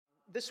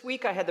This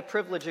week I had the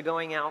privilege of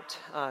going out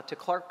to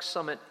Clarks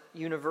Summit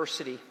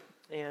University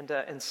and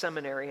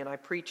seminary, and I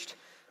preached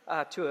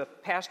to a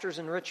pastor's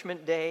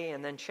enrichment day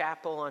and then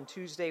chapel on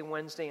Tuesday,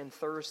 Wednesday, and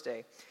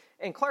Thursday.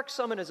 And Clarks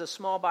Summit is a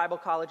small Bible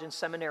college and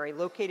seminary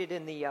located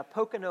in the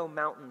Pocono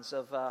Mountains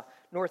of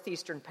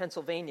northeastern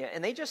Pennsylvania.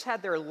 And they just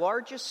had their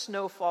largest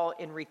snowfall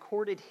in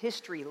recorded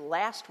history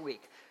last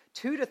week,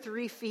 2 to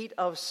 3 feet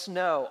of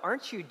snow.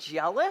 Aren't you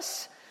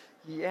jealous?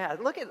 Yeah,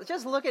 look at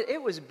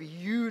it was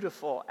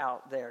beautiful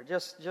out there,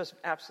 just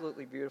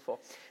absolutely beautiful.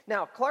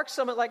 Now, Clarks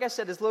Summit, like I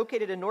said, is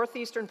located in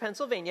northeastern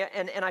Pennsylvania,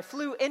 and I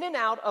flew in and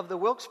out of the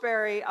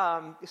Wilkes-Barre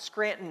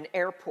Scranton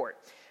Airport.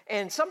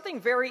 And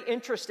something very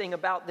interesting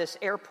about this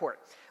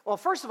airport. Well,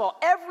 first of all,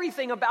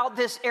 everything about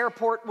this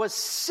airport was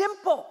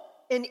simple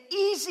and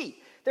easy.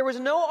 There was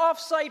no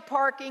off-site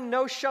parking,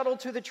 no shuttle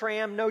to the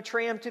tram, no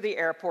tram to the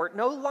airport,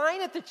 no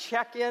line at the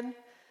check-in.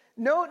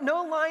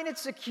 No line at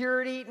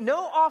security, no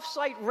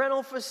off-site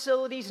rental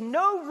facilities,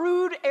 no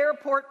rude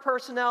airport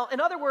personnel. In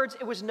other words,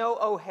 it was no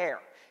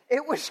O'Hare.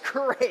 It was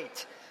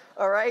great,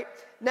 all right?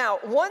 Now,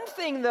 one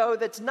thing, though,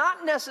 that's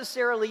not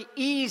necessarily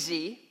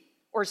easy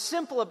or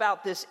simple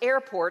about this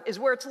airport is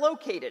where it's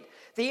located.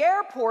 The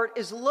airport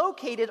is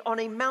located on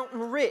a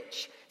mountain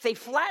ridge. They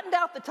flattened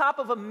out the top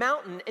of a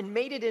mountain and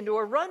made it into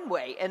a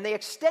runway, and they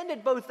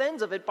extended both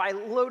ends of it by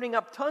loading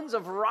up tons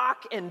of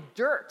rock and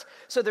dirt.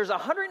 So there's a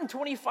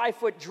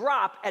 125-foot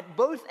drop at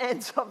both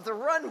ends of the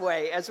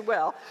runway as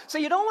well. So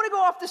you don't want to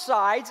go off the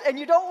sides, and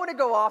you don't want to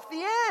go off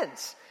the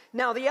ends.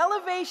 Now, the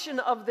elevation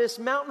of this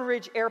mountain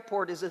ridge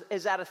airport is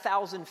at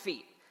 1,000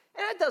 feet.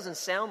 And that doesn't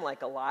sound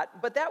like a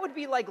lot, but that would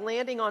be like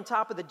landing on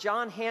top of the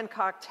John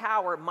Hancock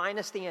Tower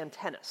minus the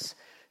antennas.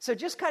 So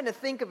just kind of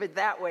think of it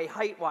that way,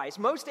 height-wise.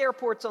 Most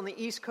airports on the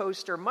East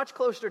Coast are much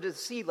closer to the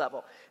sea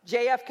level.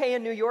 JFK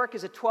in New York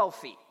is at 12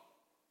 feet.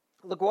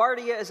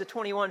 LaGuardia is at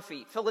 21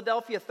 feet.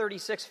 Philadelphia,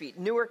 36 feet.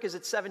 Newark is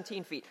at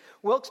 17 feet.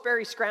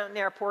 Wilkes-Barre Scranton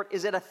Airport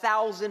is at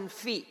 1,000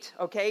 feet,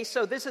 okay?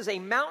 So this is a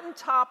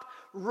mountaintop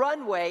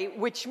runway,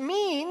 which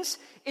means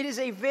it is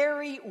a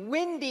very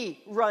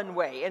windy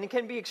runway, and it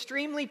can be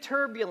extremely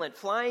turbulent,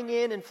 flying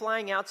in and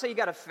flying out, so you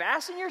got to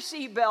fasten your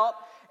seatbelt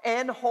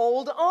and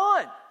hold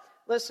on.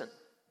 Listen,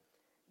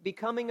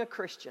 becoming a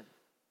Christian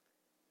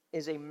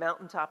is a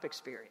mountaintop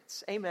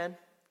experience. Amen.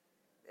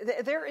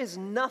 There is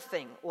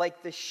nothing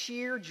like the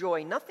sheer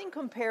joy, nothing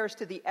compares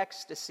to the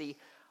ecstasy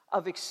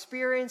of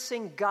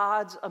experiencing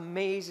God's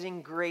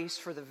amazing grace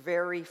for the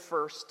very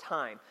first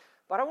time.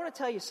 But I want to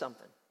tell you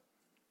something.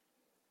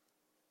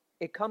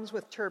 It comes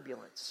with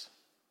turbulence.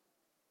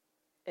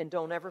 And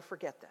don't ever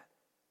forget that.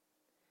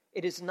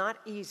 It is not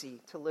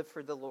easy to live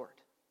for the Lord.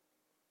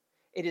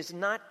 It is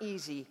not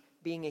easy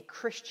being a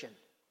Christian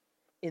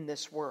in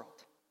this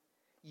world.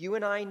 You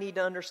and I need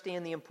to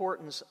understand the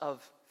importance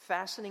of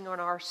fastening on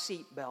our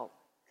seatbelt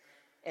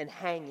and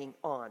hanging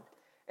on.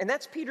 And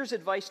that's Peter's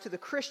advice to the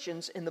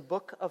Christians in the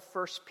book of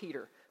 1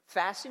 Peter.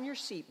 Fasten your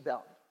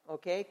seatbelt,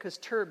 okay? Because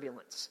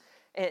turbulence.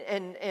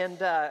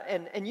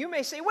 And you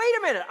may say, wait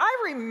a minute,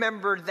 I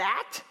remember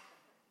that.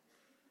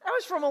 That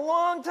was from a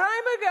long time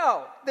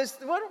ago.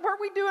 What were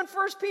we doing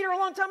 1 Peter a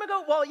long time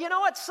ago? Well, you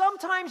know what?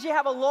 Sometimes you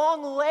have a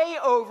long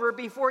layover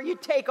before you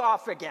take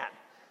off again,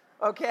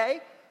 okay?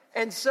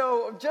 And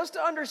so just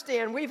to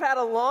understand, we've had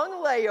a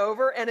long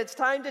layover, and it's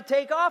time to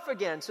take off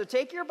again. So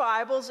take your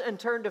Bibles and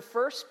turn to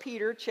 1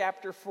 Peter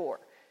chapter 4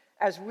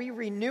 as we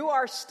renew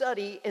our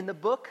study in the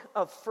book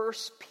of 1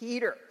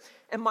 Peter.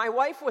 And my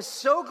wife was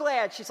so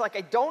glad. She's like,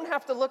 I don't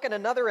have to look at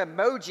another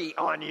emoji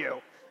on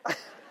you.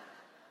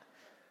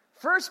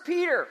 1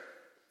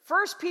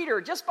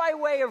 Peter, just by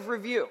way of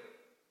review.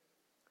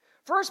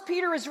 1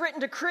 Peter is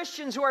written to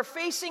Christians who are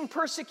facing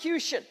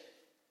persecution.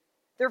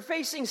 They're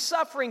facing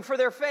suffering for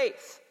their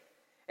faith.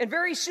 And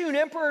very soon,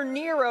 Emperor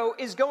Nero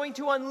is going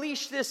to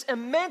unleash this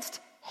immense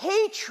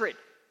hatred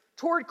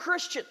toward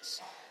Christians.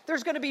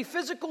 There's going to be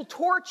physical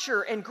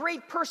torture and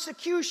great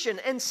persecution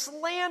and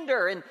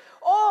slander, and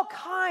all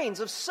kinds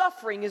of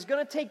suffering is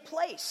going to take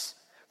place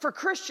for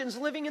Christians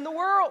living in the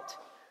world.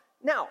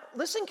 Now,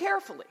 listen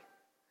carefully.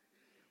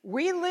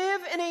 We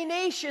live in a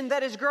nation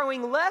that is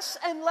growing less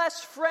and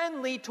less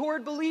friendly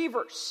toward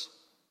believers.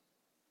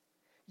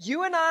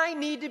 You and I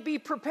need to be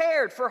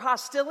prepared for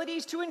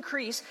hostilities to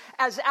increase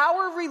as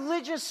our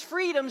religious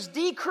freedoms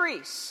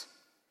decrease.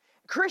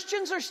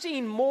 Christians are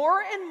seen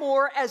more and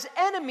more as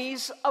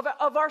enemies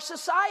of our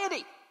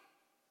society.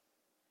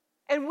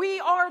 And we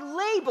are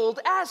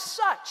labeled as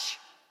such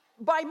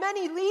by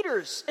many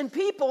leaders and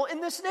people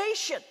in this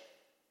nation.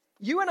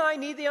 You and I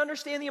need to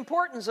understand the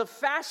importance of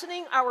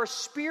fastening our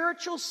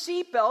spiritual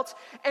seatbelts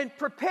and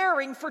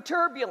preparing for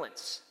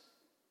turbulence,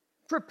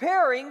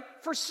 preparing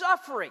for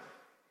suffering.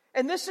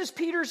 And this is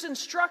Peter's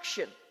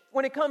instruction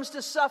when it comes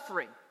to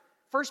suffering.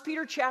 1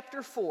 Peter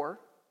chapter 4,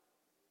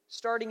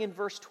 starting in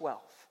verse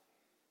 12.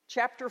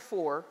 Chapter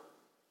 4,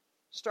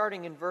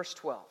 starting in verse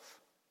 12.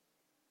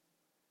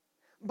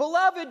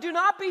 Beloved, do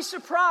not be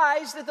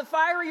surprised at the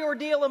fiery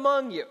ordeal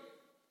among you,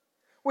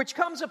 which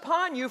comes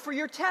upon you for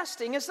your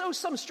testing, as though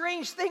some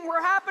strange thing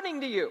were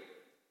happening to you.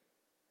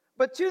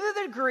 But to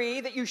the degree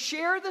that you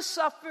share the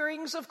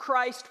sufferings of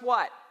Christ,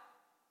 what?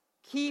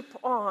 Keep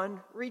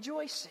on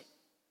rejoicing.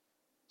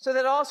 So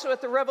that also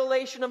at the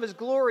revelation of his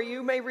glory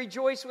you may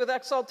rejoice with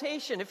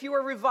exultation. If you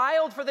are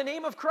reviled for the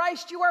name of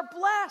Christ, you are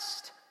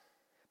blessed,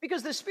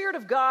 because the Spirit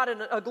of God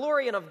and a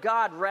glory and of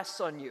God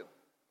rests on you.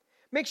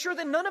 Make sure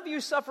that none of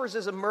you suffers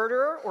as a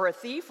murderer or a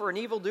thief or an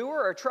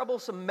evildoer or a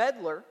troublesome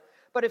meddler.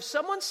 But if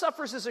someone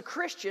suffers as a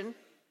Christian,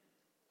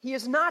 he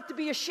is not to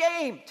be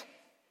ashamed,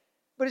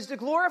 but is to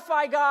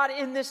glorify God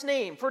in this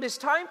name. For it is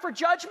time for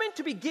judgment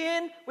to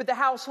begin with the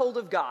household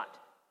of God.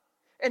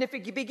 And if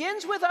it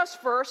begins with us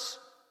first,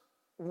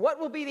 what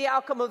will be the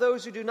outcome of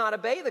those who do not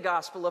obey the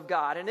gospel of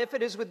God? And if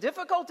it is with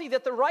difficulty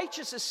that the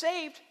righteous is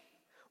saved,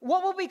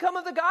 what will become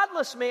of the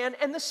godless man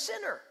and the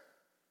sinner?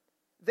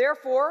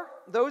 Therefore,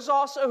 those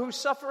also who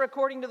suffer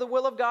according to the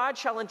will of God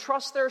shall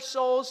entrust their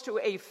souls to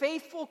a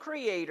faithful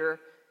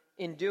Creator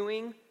in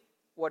doing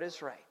what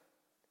is right.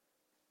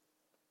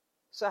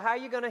 So how are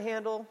you going to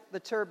handle the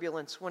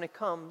turbulence when it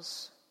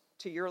comes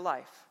to your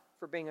life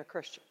for being a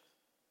Christian?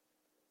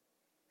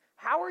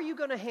 How are you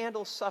going to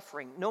handle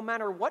suffering, no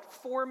matter what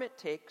form it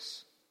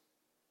takes,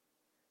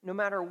 no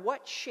matter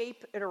what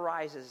shape it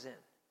arises in?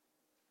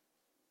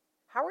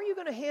 How are you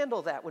going to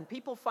handle that when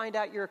people find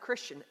out you're a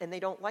Christian and they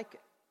don't like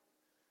it?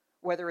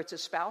 Whether it's a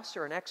spouse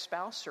or an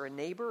ex-spouse or a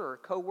neighbor or a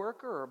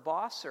coworker or a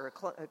boss or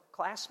a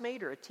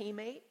classmate or a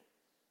teammate.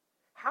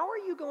 How are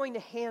you going to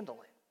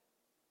handle it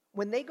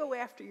when they go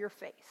after your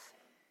faith?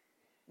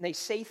 And they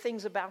say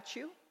things about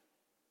you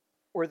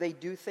or they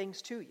do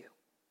things to you?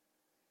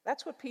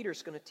 That's what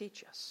Peter's going to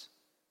teach us.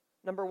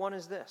 Number one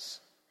is this: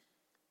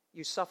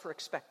 you suffer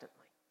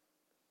expectantly.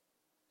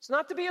 It's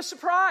not to be a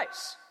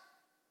surprise.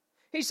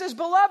 He says,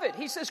 beloved,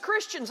 he says,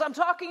 Christians, I'm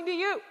talking to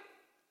you.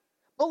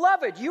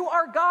 Beloved, you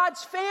are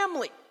God's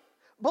family.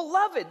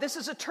 Beloved, this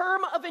is a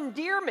term of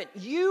endearment.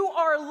 You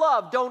are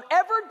loved. Don't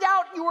ever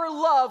doubt you are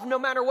loved no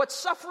matter what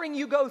suffering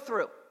you go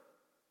through.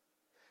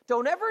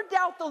 Don't ever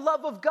doubt the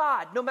love of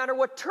God no matter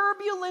what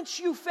turbulence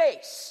you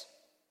face.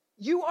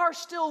 You are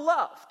still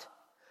loved.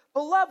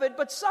 Beloved,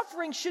 but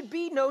suffering should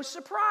be no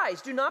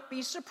surprise. Do not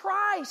be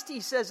surprised, he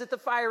says, at the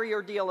fiery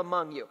ordeal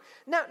among you.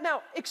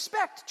 Now,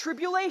 expect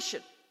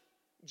tribulation.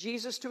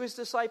 Jesus to his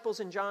disciples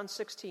in John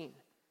 16.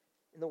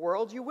 In the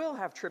world you will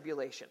have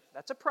tribulation.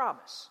 That's a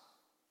promise.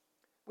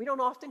 We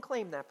don't often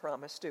claim that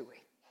promise, do we?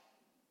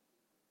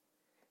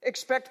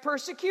 Expect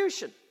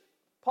persecution.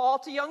 Paul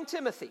to young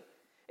Timothy.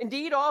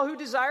 Indeed, all who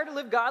desire to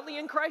live godly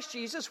in Christ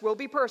Jesus will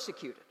be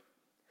persecuted.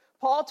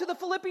 Paul to the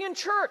Philippian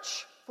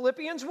church.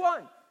 Philippians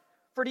 1.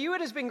 For to you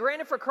it has been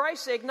granted for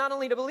Christ's sake not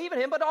only to believe in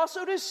him, but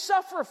also to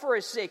suffer for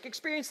his sake.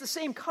 Experience the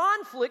same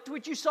conflict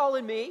which you saw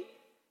in me,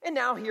 and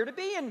now here to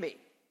be in me.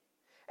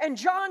 And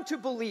John to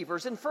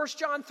believers in 1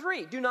 John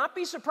 3. Do not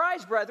be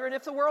surprised, brethren,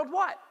 if the world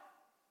what?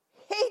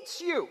 Hates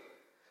you.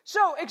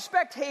 So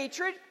expect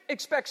hatred,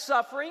 expect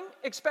suffering,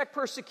 expect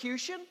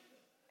persecution,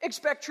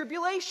 expect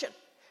tribulation.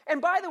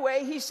 And by the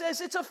way, he says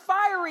it's a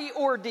fiery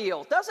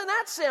ordeal. Doesn't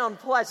that sound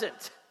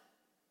pleasant?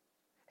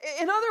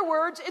 In other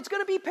words, it's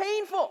going to be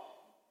painful.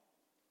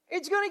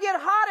 It's going to get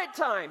hot at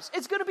times.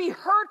 It's going to be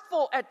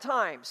hurtful at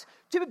times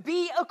to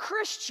be a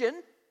Christian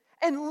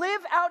and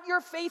live out your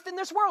faith in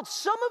this world.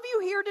 Some of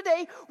you here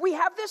today, we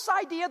have this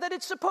idea that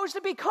it's supposed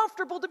to be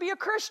comfortable to be a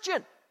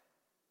Christian.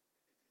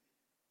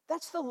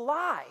 That's the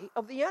lie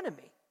of the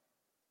enemy.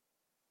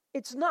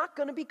 It's not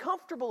going to be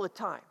comfortable at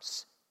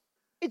times.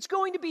 It's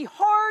going to be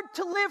hard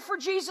to live for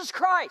Jesus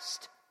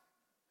Christ.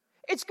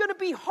 It's going to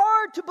be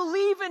hard to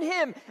believe in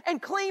him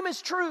and claim his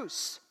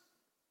truths.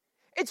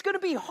 It's going to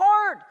be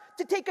hard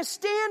to take a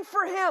stand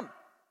for him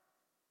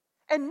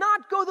and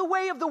not go the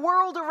way of the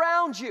world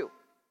around you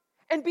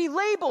and be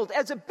labeled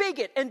as a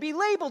bigot and be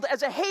labeled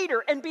as a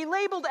hater and be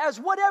labeled as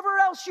whatever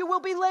else you will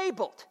be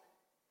labeled.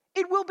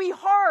 It will be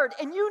hard,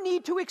 and you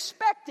need to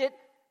expect it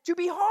to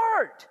be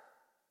hard.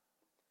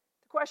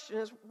 The question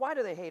is, why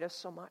do they hate us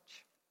so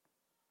much?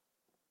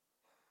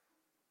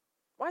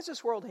 Why does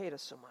this world hate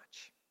us so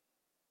much?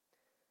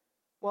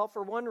 Well,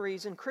 for one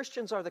reason,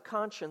 Christians are the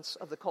conscience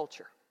of the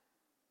culture.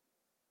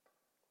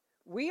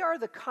 We are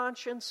the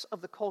conscience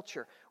of the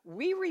culture.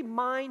 We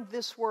remind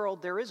this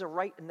world there is a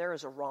right and there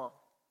is a wrong.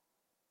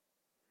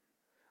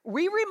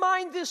 We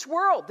remind this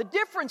world the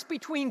difference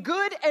between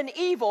good and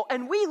evil,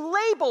 and we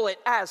label it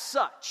as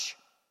such.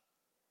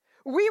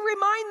 We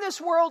remind this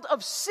world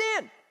of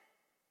sin.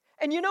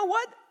 And you know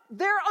what?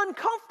 They're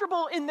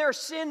uncomfortable in their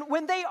sin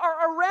when they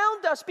are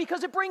around us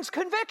because it brings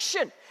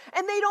conviction.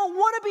 And they don't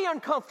want to be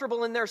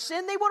uncomfortable in their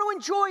sin. They want to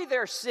enjoy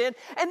their sin,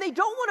 and they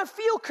don't want to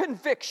feel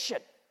conviction.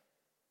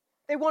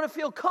 They want to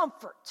feel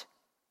comfort.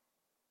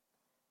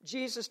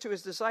 Jesus to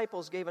his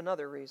disciples gave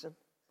another reason.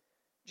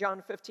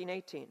 John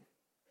 15:18.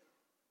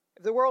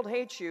 If the world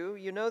hates you,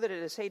 you know that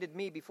it has hated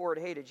me before it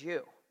hated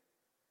you.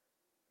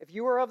 If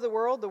you were of the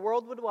world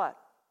would what?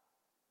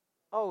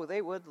 Oh,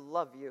 they would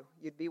love you.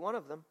 You'd be one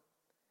of them.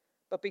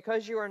 But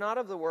because you are not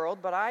of the world,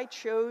 but I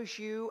chose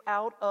you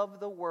out of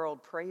the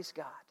world, praise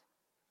God.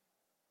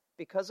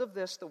 Because of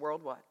this, the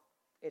world what?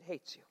 It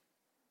hates you.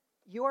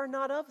 You are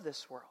not of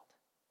this world.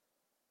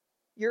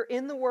 You're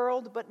in the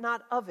world, but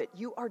not of it.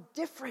 You are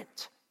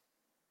different.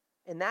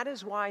 And that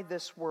is why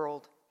this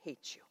world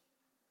hates you.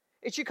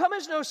 It should come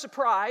as no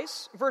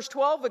surprise, verse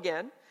 12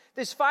 again,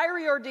 this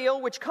fiery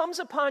ordeal which comes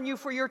upon you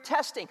for your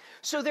testing.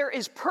 So there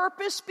is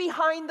purpose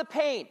behind the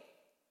pain.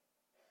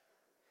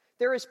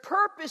 There is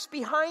purpose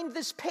behind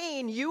this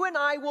pain you and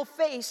I will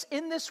face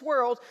in this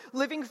world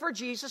living for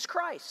Jesus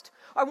Christ.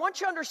 I want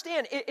you to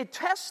understand, it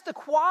tests the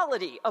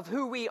quality of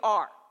who we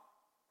are.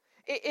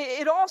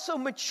 It also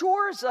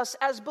matures us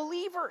as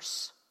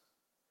believers.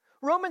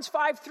 Romans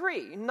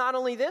 5:3, not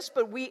only this,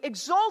 but we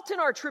exult in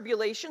our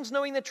tribulations,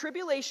 knowing that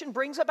tribulation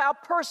brings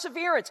about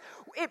perseverance.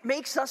 It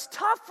makes us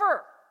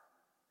tougher.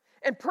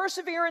 And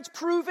perseverance,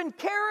 proven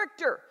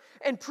character.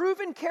 And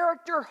proven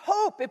character,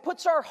 hope. It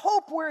puts our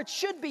hope where it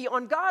should be,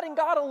 on God and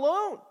God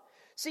alone.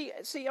 See,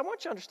 I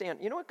want you to understand,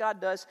 you know what God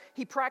does?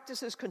 He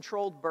practices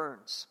controlled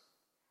burns.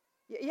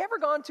 You ever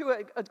gone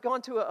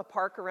to a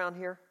park around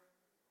here?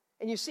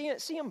 And you see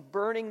them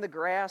burning the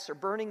grass or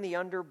burning the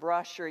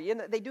underbrush, or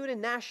they do it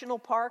in national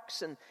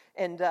parks and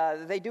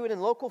they do it in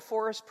local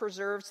forest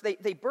preserves.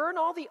 They burn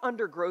all the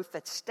undergrowth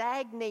that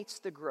stagnates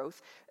the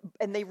growth,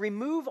 and they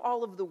remove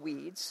all of the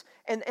weeds,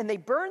 and they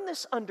burn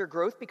this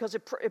undergrowth because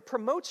it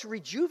promotes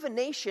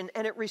rejuvenation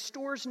and it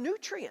restores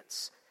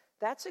nutrients.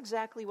 That's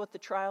exactly what the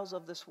trials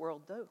of this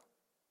world do.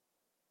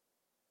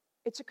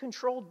 It's a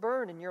controlled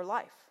burn in your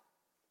life.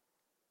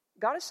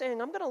 God is saying,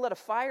 I'm going to let a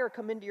fire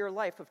come into your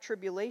life of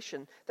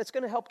tribulation that's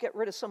going to help get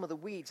rid of some of the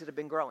weeds that have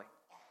been growing.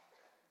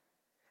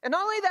 And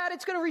not only that,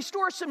 it's going to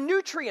restore some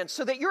nutrients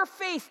so that your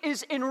faith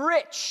is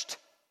enriched.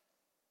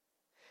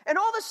 And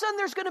all of a sudden,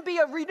 there's going to be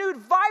a renewed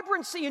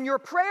vibrancy in your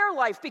prayer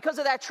life because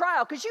of that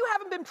trial, because you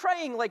haven't been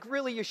praying like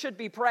really you should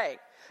be praying.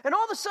 And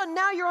all of a sudden,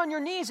 now you're on your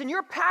knees and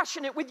you're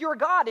passionate with your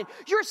God, and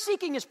you're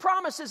seeking His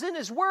promises in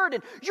His Word,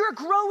 and you're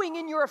growing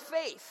in your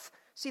faith.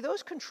 See,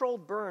 those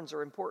controlled burns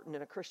are important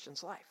in a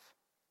Christian's life.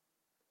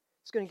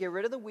 It's going to get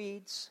rid of the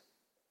weeds,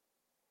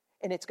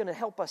 and it's going to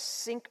help us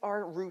sink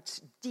our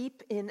roots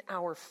deep in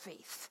our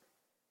faith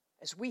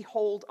as we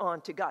hold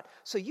on to God.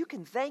 So you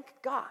can thank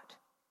God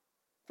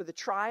for the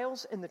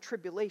trials and the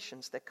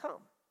tribulations that come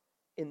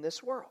in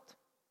this world.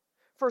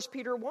 1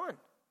 Peter 1.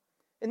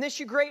 In this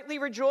you greatly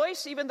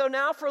rejoice, even though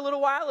now for a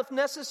little while, if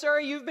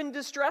necessary, you've been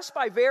distressed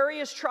by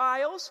various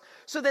trials,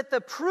 so that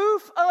the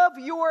proof of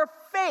your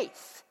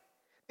faith,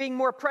 being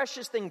more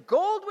precious than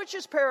gold which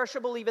is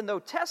perishable, even though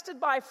tested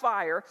by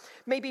fire,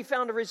 may be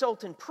found to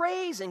result in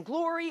praise and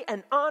glory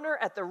and honor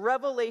at the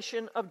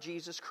revelation of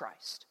Jesus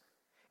Christ.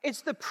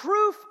 It's the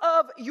proof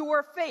of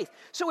your faith.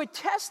 So it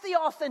tests the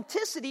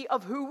authenticity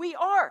of who we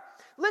are.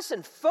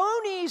 Listen,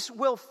 phonies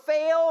will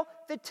fail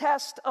the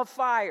test of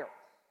fire.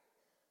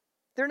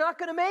 They're not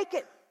going to make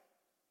it.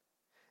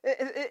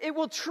 It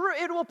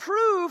will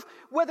prove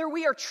whether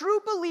we are true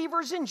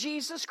believers in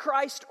Jesus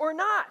Christ or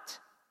not.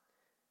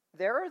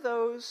 There are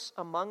those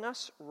among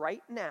us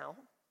right now,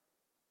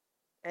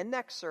 and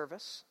next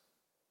service,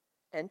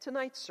 and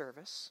tonight's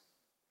service.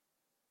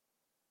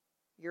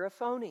 You're a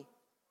phony.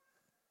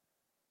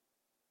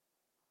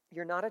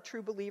 You're not a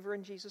true believer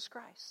in Jesus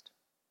Christ.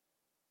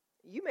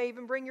 You may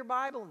even bring your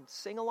Bible and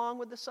sing along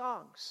with the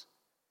songs,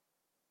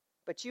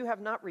 but you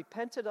have not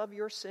repented of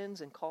your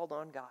sins and called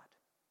on God.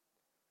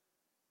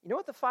 You know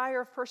what the fire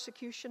of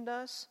persecution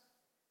does?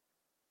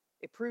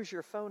 It proves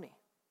you're a phony.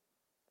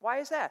 Why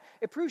is that?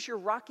 It proves you're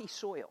rocky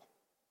soil.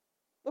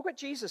 Look what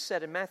Jesus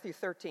said in Matthew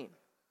 13.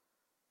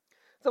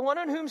 The one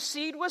on whom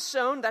seed was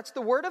sown, that's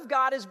the word of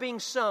God, is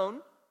being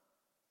sown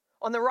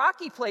on the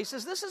rocky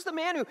places. This is the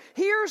man who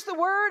hears the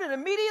word and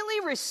immediately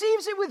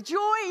receives it with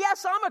joy.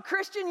 Yes, I'm a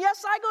Christian.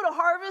 Yes, I go to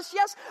Harvest.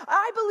 Yes,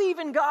 I believe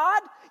in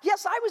God.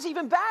 Yes, I was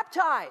even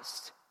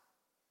baptized.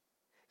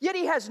 Yet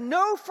he has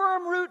no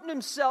firm root in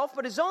himself,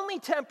 but is only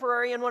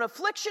temporary. And when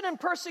affliction and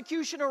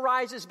persecution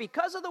arises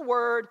because of the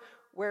word,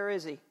 where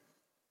is he?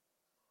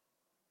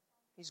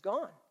 He's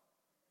gone.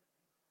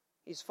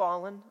 He's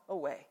fallen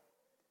away.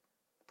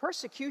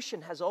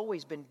 Persecution has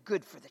always been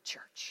good for the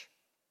church.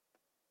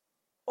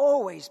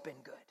 Always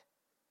been good.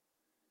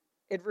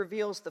 It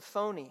reveals the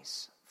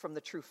phonies from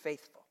the true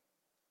faithful.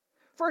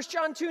 1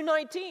 John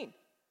 2:19.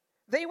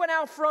 They went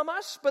out from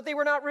us, but they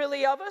were not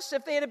really of us.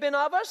 If they had been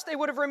of us, they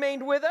would have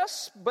remained with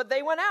us, but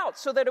they went out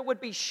so that it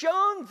would be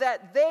shown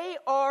that they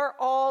are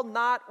all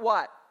not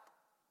what?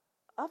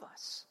 Of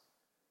us.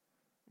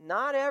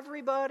 Not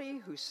everybody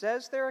who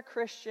says they're a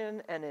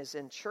Christian and is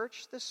in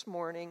church this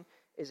morning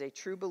is a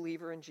true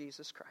believer in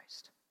Jesus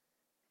Christ.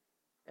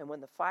 And when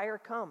the fire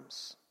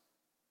comes,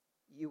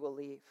 you will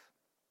leave.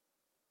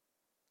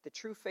 The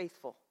true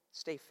faithful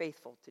stay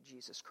faithful to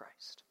Jesus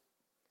Christ.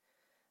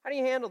 How do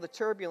you handle the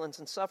turbulence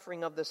and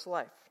suffering of this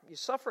life? You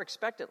suffer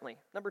expectantly.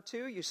 Number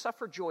 2, you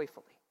suffer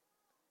joyfully.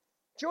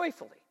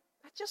 Joyfully.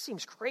 That just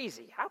seems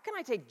crazy. How can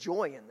I take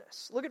joy in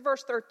this? Look at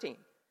verse 13.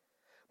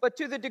 But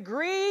to the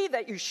degree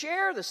that you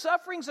share the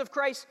sufferings of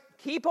Christ,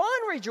 keep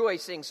on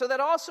rejoicing, so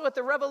that also at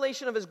the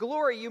revelation of his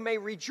glory you may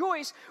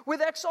rejoice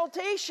with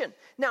exultation.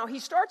 Now, he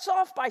starts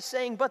off by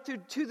saying, but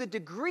to the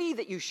degree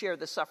that you share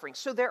the suffering.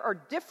 So there are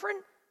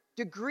different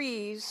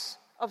degrees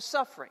of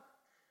suffering.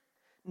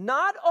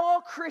 Not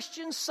all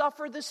Christians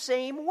suffer the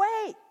same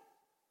way.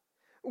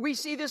 We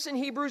see this in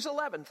Hebrews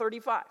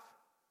 11:35.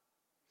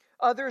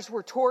 Others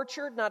were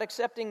tortured, not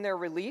accepting their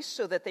release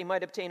so that they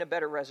might obtain a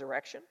better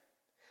resurrection.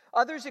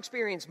 Others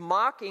experienced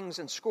mockings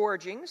and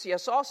scourgings,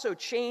 yes, also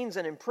chains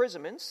and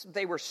imprisonments.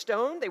 They were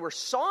stoned, they were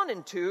sawn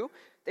in two,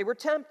 they were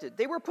tempted.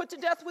 They were put to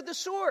death with the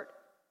sword.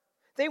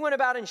 They went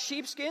about in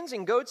sheepskins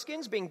and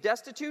goatskins, being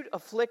destitute,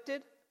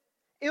 afflicted,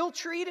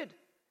 ill-treated,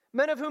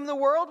 men of whom the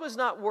world was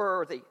not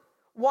worthy,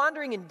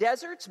 wandering in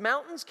deserts,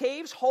 mountains,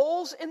 caves,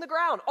 holes in the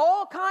ground,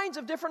 all kinds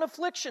of different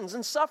afflictions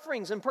and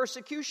sufferings and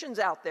persecutions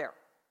out there.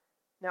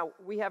 Now,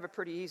 we have it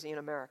pretty easy in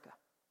America.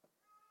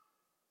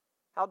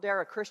 How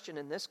dare a Christian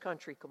in this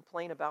country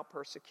complain about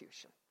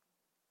persecution?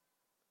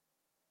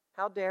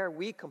 How dare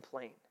we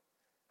complain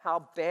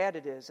how bad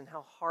it is and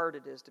how hard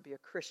it is to be a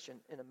Christian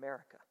in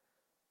America?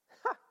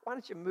 Why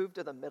don't you move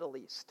to the Middle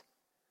East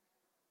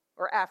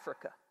or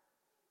Africa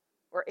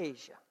or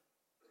Asia?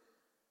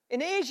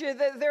 In Asia,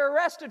 they're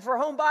arrested for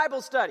home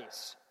Bible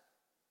studies,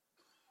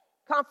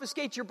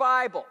 confiscate your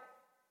Bible,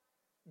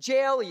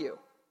 jail you.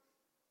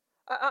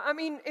 I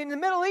mean, in the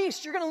Middle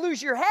East, you're going to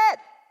lose your head.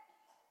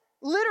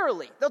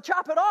 Literally, they'll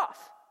chop it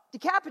off,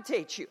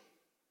 decapitate you.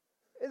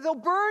 They'll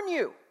burn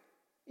you.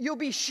 You'll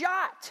be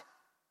shot.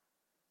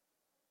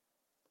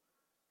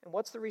 And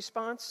what's the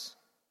response?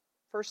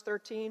 Verse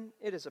 13,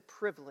 it is a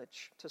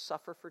privilege to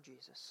suffer for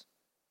Jesus.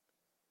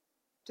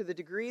 To the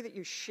degree that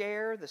you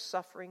share the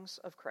sufferings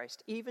of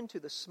Christ, even to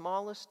the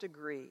smallest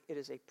degree, it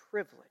is a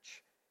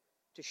privilege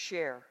to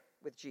share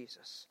with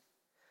Jesus.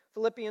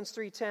 Philippians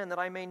 3:10, that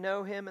I may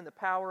know him and the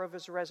power of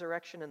his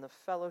resurrection and the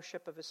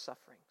fellowship of his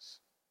sufferings.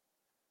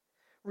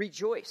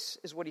 Rejoice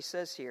is what he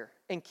says here,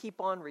 and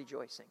keep on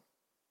rejoicing.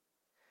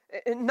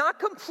 And not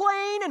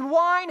complain and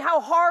whine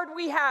how hard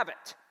we have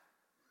it.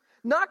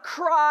 Not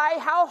cry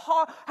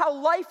how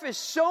life is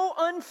so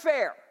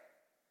unfair.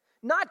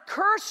 Not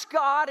curse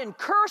God and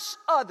curse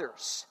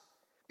others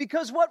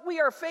because what we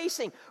are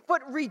facing,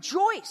 but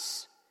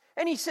rejoice.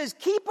 And he says,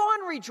 keep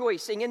on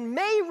rejoicing and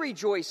may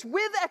rejoice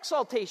with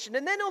exaltation.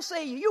 And then he'll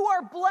say, you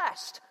are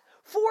blessed.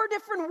 4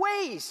 different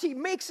ways. He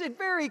makes it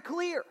very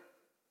clear.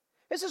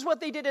 This is what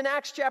they did in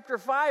Acts chapter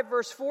 5,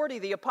 verse 40,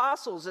 the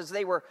apostles, as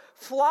they were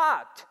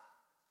flogged.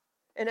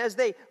 And as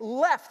they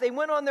left, they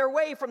went on their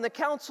way from the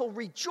council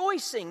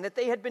rejoicing that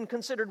they had been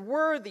considered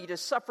worthy to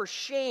suffer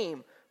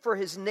shame for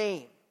his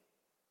name.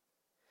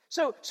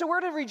 So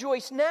we're to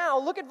rejoice now.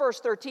 Look at verse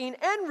 13,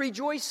 and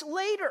rejoice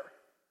later,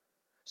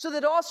 so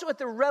that also at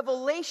the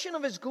revelation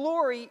of his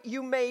glory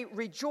you may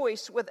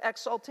rejoice with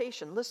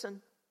exaltation.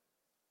 Listen.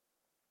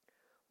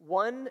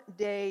 One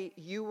day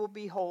you will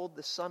behold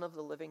the Son of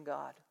the living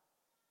God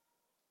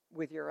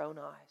with your own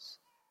eyes.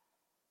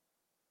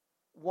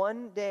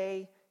 One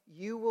day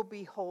you will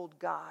behold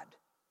God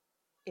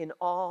in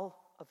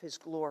all of his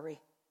glory.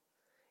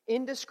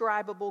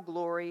 Indescribable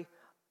glory,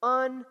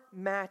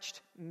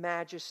 unmatched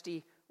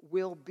majesty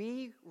will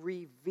be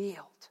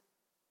revealed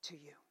to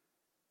you.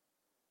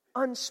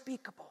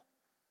 Unspeakable.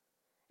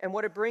 And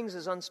what it brings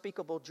is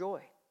unspeakable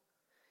joy.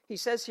 He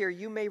says here,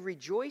 you may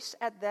rejoice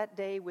at that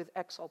day with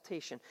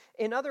exaltation.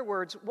 In other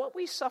words, what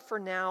we suffer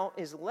now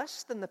is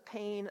less than the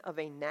pain of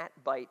a gnat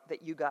bite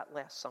that you got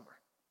last summer.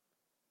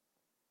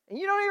 And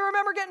you don't even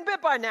remember getting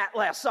bit by a gnat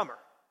last summer.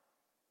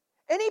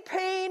 Any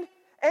pain,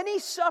 any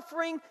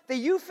suffering that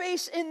you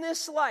face in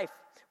this life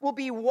will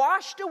be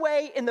washed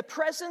away in the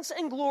presence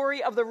and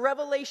glory of the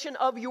revelation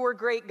of your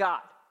great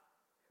God.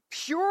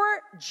 Pure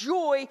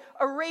joy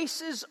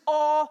erases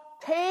all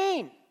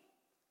pain.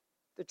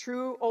 The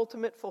true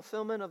ultimate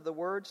fulfillment of the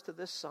words to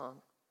this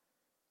song.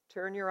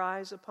 Turn your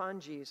eyes upon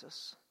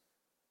Jesus.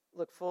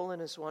 Look full in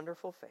his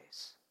wonderful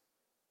face.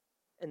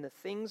 And the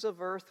things of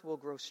earth will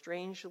grow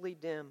strangely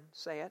dim,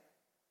 say it,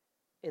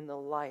 in the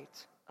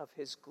light of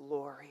his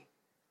glory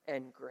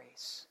and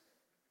grace.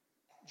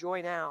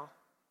 Joy now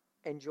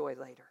and joy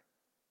later.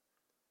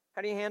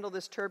 How do you handle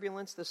this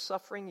turbulence, this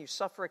suffering? You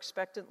suffer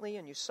expectantly,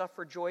 and you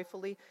suffer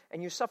joyfully,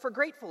 and you suffer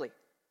gratefully.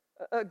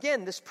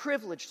 Again, this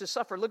privilege to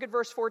suffer. Look at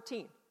verse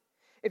 14.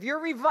 If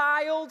you're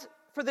reviled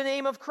for the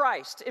name of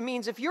Christ, it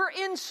means if you're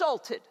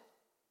insulted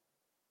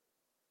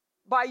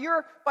by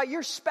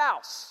your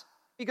spouse,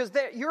 because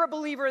you're a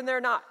believer and they're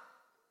not.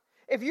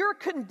 If you're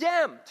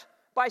condemned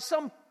by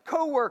some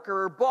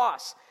coworker or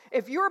boss,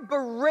 if you're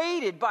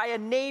berated by a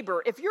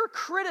neighbor, if you're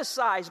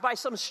criticized by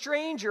some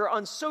stranger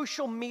on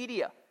social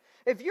media,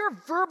 if you're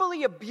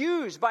verbally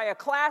abused by a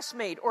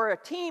classmate or a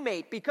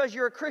teammate because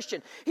you're a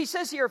Christian, he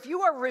says here, if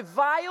you are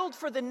reviled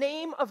for the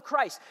name of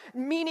Christ,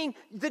 meaning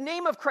the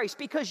name of Christ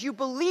because you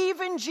believe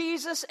in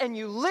Jesus and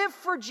you live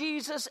for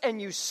Jesus and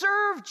you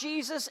serve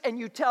Jesus and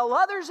you tell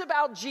others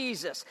about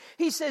Jesus,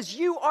 he says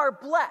you are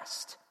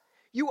blessed.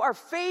 You are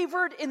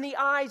favored in the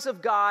eyes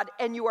of God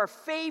and you are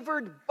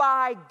favored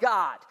by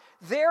God.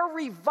 Their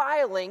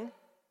reviling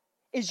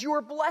is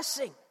your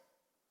blessing.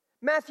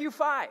 Matthew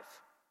 5.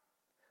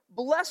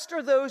 Blessed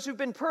are those who've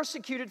been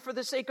persecuted for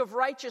the sake of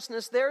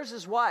righteousness. Theirs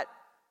is what?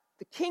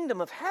 The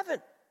kingdom of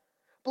heaven.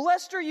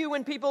 Blessed are you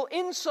when people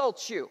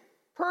insult you,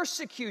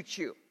 persecute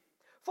you,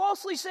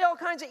 falsely say all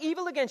kinds of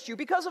evil against you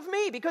because of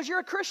me, because you're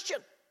a Christian.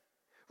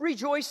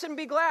 Rejoice and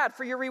be glad,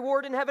 for your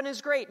reward in heaven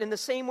is great. And in the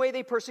same way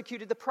they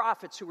persecuted the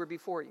prophets who were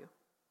before you.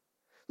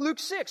 Luke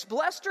 6,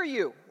 blessed are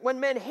you when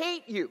men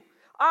hate you,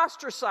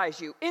 ostracize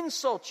you,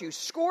 insult you,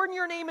 scorn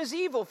your name as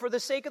evil for the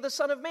sake of the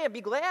Son of Man.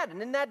 Be glad,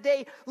 and in that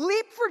day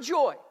leap for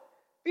joy.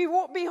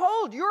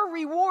 Behold, your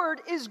reward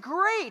is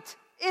great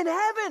in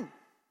heaven.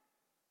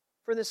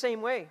 For in the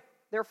same way,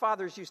 their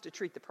fathers used to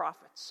treat the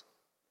prophets.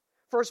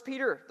 1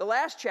 Peter, the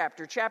last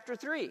chapter, chapter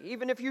 3,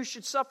 even if you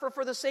should suffer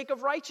for the sake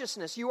of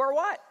righteousness, you are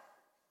what?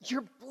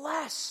 You're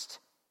blessed.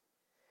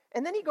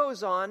 And then he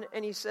goes on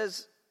and he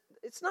says,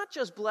 it's not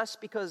just blessed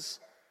because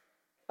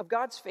of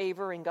God's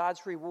favor and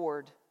God's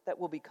reward that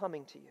will be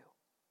coming to you.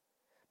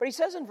 But he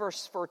says in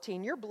verse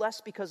 14, you're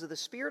blessed because of the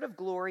Spirit of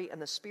glory and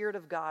the Spirit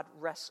of God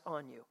rests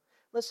on you.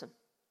 Listen,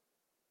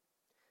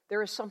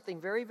 there is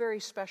something very, very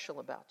special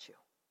about you.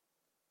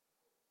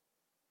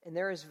 And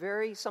there is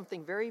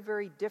something very,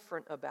 very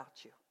different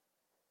about you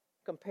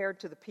compared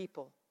to the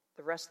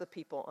rest of the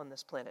people on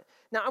this planet.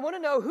 Now, I want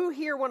to know who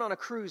here went on a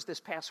cruise this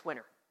past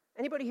winter.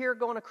 Anybody here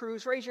go on a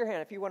cruise? Raise your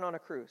hand if you went on a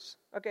cruise.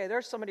 Okay,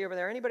 there's somebody over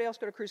there. Anybody else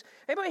go to a cruise?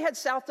 Anybody head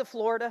south to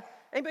Florida?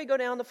 Anybody go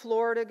down to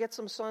Florida, get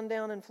some sun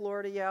down in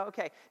Florida? Yeah,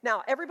 okay.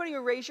 Now, everybody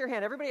who raise your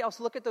hand, everybody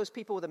else look at those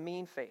people with a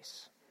mean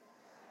face.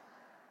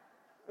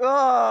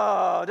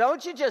 Oh,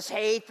 don't you just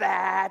hate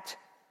that?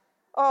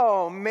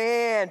 Oh,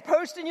 man.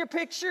 Posting your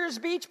pictures,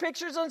 beach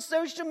pictures on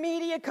social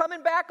media,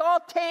 coming back all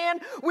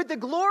tan with the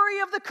glory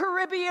of the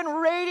Caribbean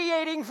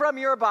radiating from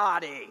your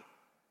body.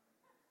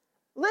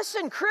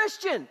 Listen,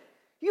 Christian,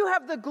 you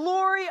have the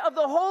glory of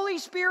the Holy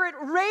Spirit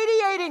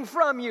radiating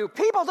from you.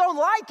 People don't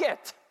like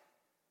it.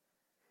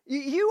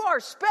 You are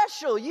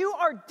special. You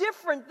are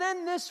different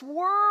than this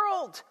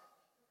world.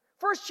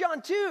 1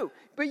 John 2,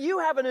 but you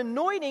have an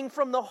anointing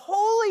from the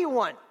Holy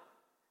One.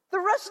 The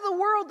rest of the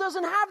world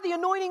doesn't have the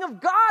anointing of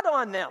God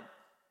on them.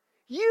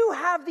 You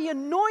have the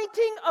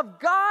anointing of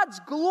God's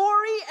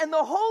glory and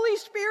the Holy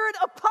Spirit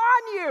upon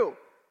you.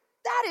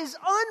 That is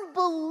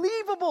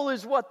unbelievable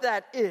is what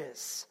that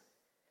is.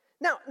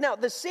 Now,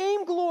 the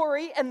same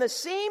glory and the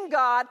same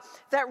God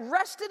that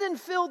rested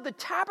and filled the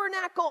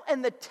tabernacle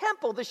and the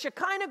temple, the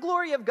Shekinah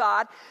glory of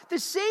God, the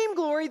same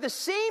glory, the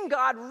same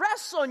God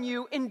rests on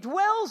you,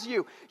 indwells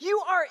you.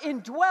 You are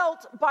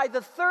indwelt by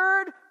the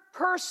third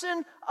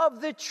person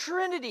of the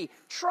Trinity.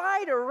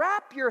 Try to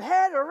wrap your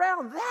head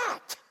around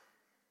that.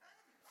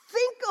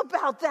 Think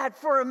about that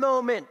for a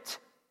moment.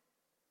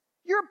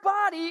 Your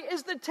body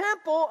is the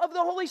temple of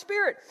the Holy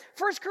Spirit.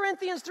 1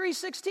 Corinthians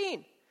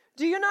 3:16.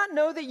 Do you not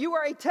know that you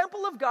are a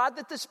temple of God,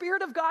 that the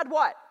Spirit of God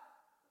what?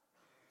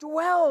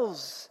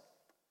 Dwells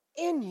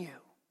in you.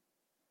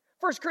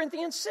 1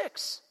 Corinthians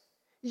 6.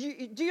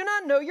 Do you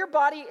not know your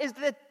body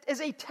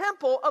is a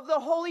temple of the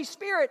Holy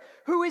Spirit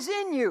who is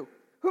in you,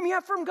 whom you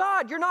have from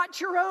God? You're not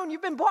your own.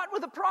 You've been bought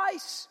with a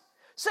price.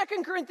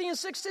 2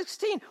 Corinthians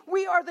 6:16.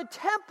 We are the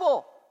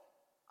temple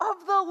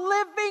of the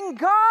living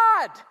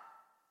God.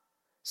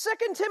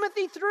 2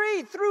 Timothy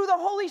 3, through the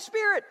Holy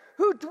Spirit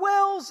who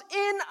dwells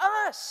in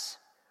us.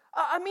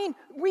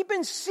 We've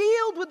been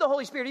sealed with the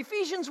Holy Spirit.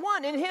 Ephesians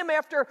 1, in him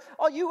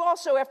you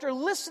also, after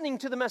listening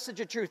to the message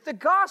of truth, the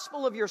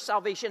gospel of your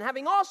salvation,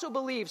 having also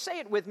believed, say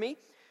it with me,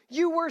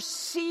 you were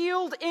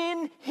sealed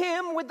in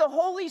him with the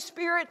Holy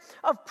Spirit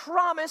of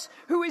promise,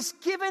 who is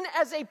given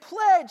as a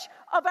pledge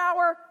of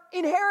our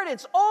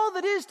inheritance, all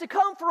that is to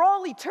come for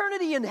all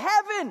eternity in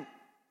heaven.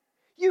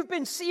 You've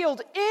been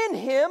sealed in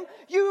him.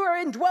 You are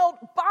indwelt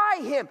by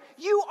him.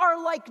 You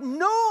are like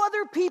no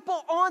other people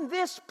on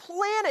this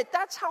planet.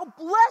 That's how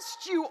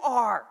blessed you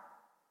are.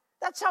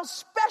 That's how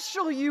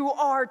special you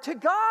are to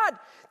God,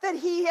 that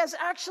he has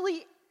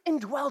actually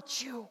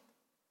indwelt you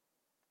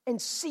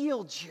and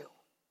sealed you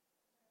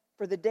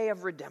for the day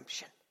of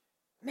redemption.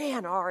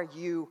 Man, are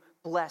you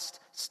blessed.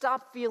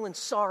 Stop feeling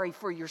sorry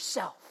for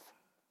yourself.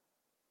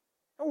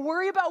 Don't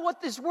worry about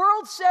what this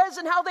world says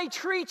and how they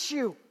treat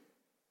you.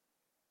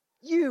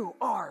 You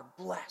are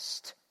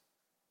blessed.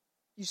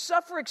 You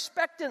suffer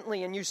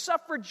expectantly, and you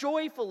suffer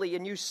joyfully,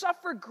 and you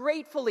suffer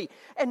gratefully,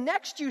 and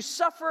next you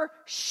suffer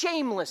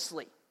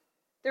shamelessly.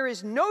 There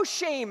is no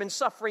shame in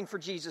suffering for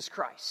Jesus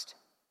Christ.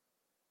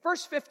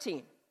 Verse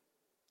 15.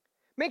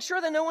 Make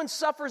sure that no one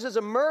suffers as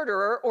a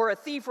murderer or a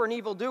thief or an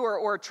evildoer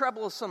or a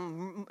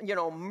troublesome,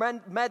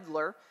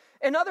 meddler.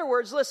 In other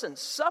words, listen,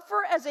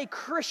 suffer as a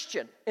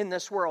Christian in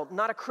this world,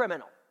 not a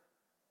criminal.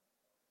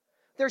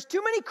 There's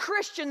too many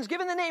Christians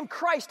giving the name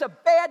Christ a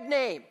bad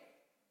name.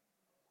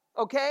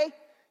 Okay?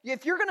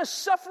 If you're going to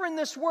suffer in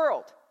this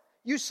world,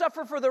 you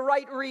suffer for the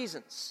right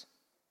reasons.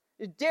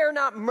 You dare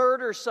not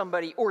murder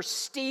somebody or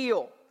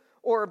steal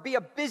or be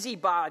a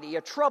busybody,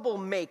 a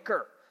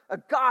troublemaker, a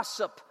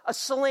gossip, a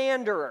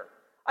slanderer.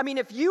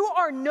 If you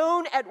are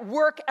known at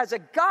work as a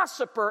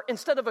gossiper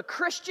instead of a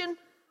Christian,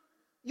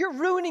 you're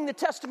ruining the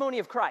testimony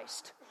of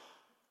Christ.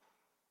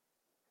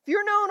 If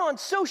you're known on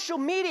social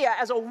media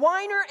as a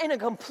whiner and a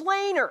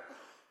complainer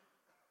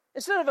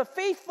instead of a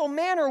faithful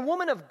man or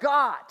woman of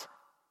God,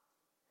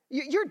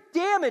 you're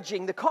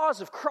damaging the cause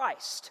of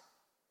Christ.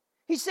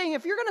 He's saying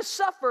if you're going to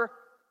suffer,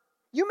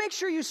 you make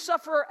sure you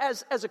suffer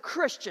as a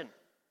Christian,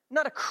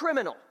 not a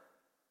criminal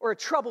or a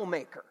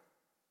troublemaker.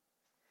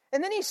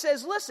 And then he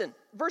says, listen,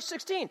 verse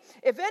 16,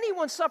 if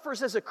anyone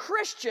suffers as a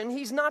Christian,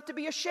 he's not to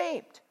be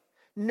ashamed.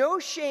 No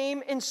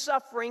shame in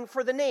suffering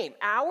for the name.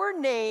 Our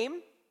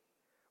name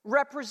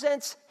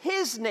represents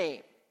his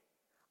name.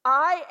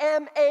 I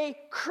am a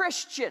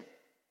Christian.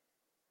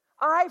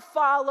 I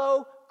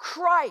follow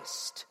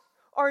Christ.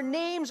 Our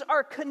names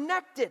are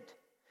connected.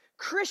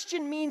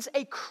 Christian means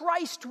a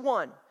Christ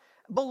one,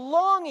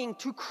 belonging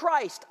to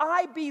Christ.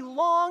 I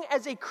belong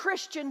as a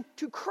Christian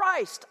to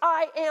Christ.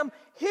 I am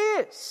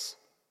his.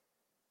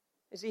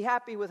 Is he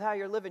happy with how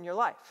you're living your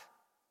life?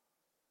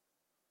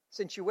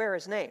 Since you wear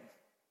his name.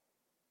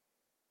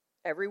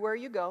 Everywhere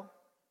you go,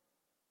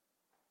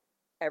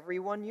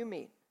 everyone you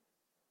meet.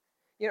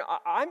 You know,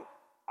 I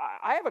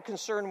have a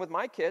concern with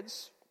my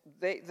kids.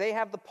 They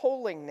have the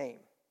Poling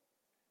name.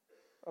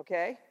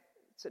 Okay?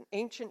 It's an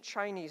ancient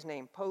Chinese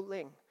name,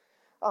 Poling.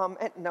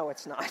 No,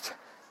 it's not.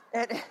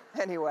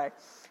 Anyway,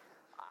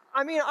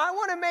 I mean, I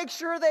want to make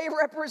sure they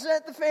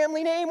represent the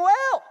family name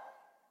well.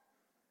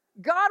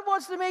 God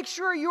wants to make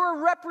sure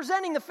you're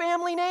representing the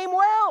family name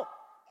well.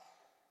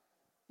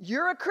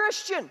 You're a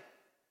Christian.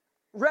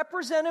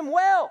 Represent him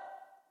well.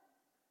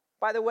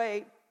 By the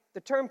way,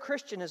 the term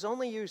Christian is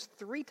only used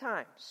 3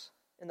 times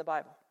in the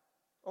Bible.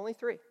 Only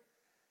 3.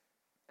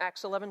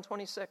 Acts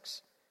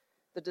 11:26.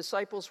 The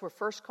disciples were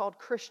first called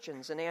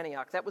Christians in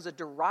Antioch. That was a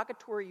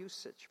derogatory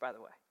usage, by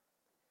the way.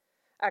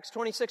 Acts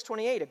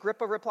 26:28.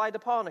 Agrippa replied to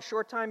Paul, in a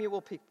short time you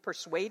will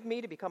persuade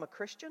me to become a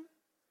Christian?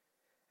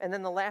 And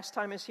then the last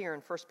time is here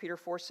in 1 Peter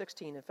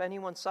 4:16. If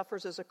anyone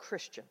suffers as a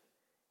Christian,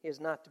 he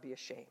is not to be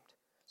ashamed.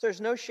 So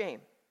there's no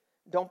shame.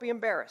 Don't be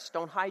embarrassed.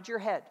 Don't hide your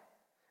head.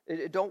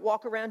 Don't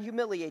walk around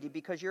humiliated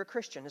because you're a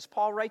Christian. As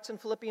Paul writes in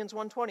Philippians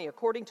 1:20,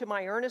 according to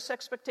my earnest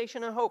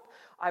expectation and hope,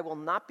 I will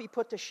not be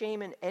put to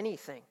shame in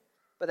anything,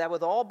 but that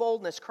with all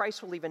boldness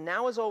Christ will even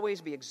now as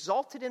always be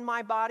exalted in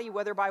my body,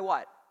 whether by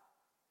what?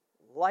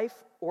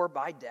 Life or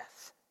by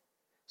death.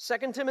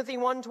 2 Timothy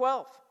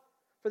 1:12.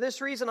 For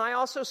this reason I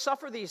also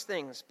suffer these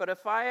things,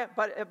 but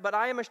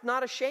I am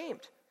not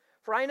ashamed.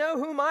 For I know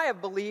whom I have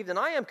believed, and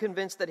I am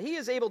convinced that he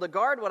is able to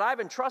guard what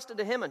I've entrusted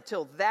to him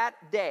until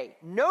that day.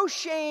 No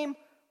shame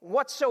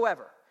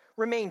whatsoever.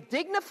 Remain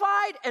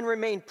dignified and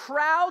remain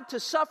proud to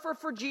suffer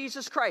for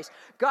Jesus Christ.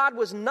 God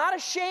was not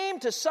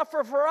ashamed to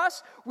suffer for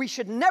us. We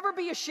should never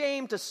be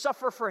ashamed to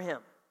suffer for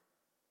him.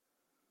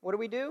 What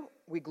do?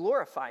 We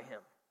glorify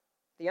him.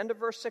 The end of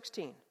verse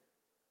 16.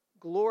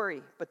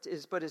 Glory, but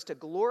is to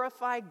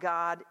glorify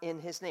God in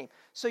his name.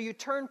 So you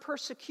turn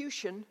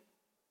persecution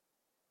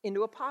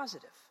into a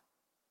positive.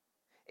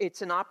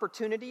 It's an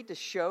opportunity to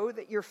show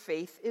that your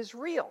faith is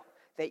real,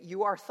 that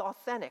you are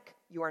authentic,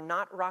 you are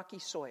not rocky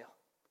soil.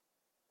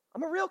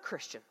 I'm a real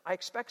Christian. I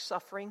expect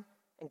suffering,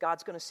 and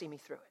God's going to see me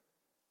through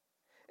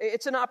it.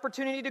 It's an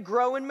opportunity to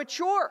grow and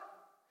mature,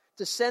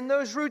 to send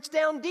those roots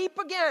down deep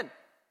again.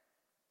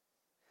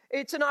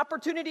 It's an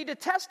opportunity to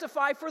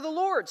testify for the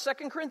Lord.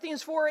 2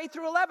 Corinthians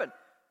 4:8-11.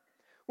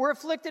 We're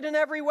afflicted in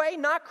every way,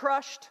 not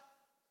crushed.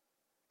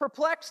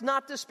 Perplexed,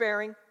 not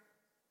despairing.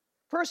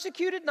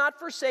 Persecuted, not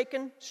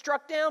forsaken.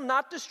 Struck down,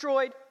 not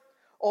destroyed.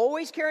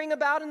 Always carrying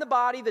about in the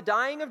body the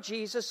dying of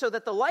Jesus, so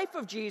that the life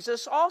of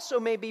Jesus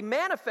also may be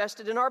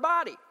manifested in our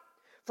body.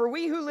 For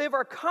we who live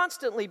are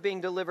constantly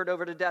being delivered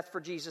over to death for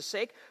Jesus'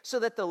 sake, so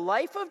that the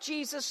life of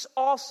Jesus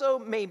also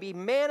may be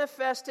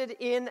manifested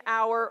in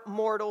our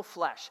mortal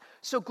flesh.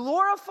 So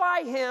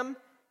glorify him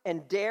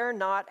and dare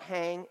not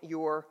hang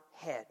your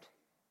head.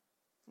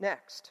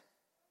 Next,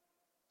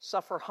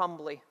 suffer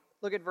humbly.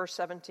 Look at verse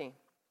 17.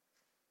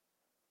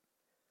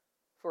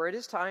 For it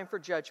is time for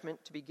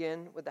judgment to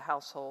begin with the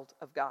household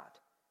of God.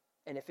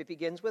 And if it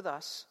begins with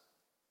us,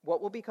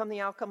 what will become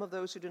the outcome of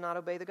those who do not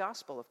obey the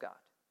gospel of God?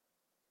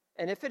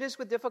 And if it is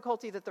with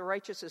difficulty that the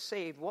righteous is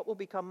saved, what will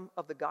become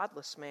of the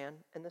godless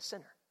man and the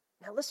sinner?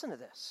 Now listen to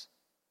this.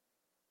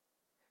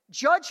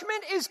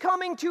 Judgment is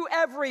coming to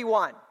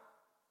everyone.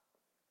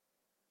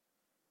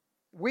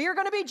 We are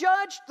going to be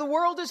judged. The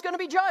world is going to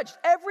be judged.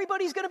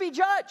 Everybody's going to be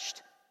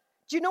judged.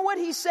 Do you know what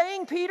he's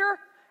saying, Peter?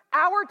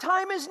 Our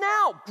time is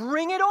now.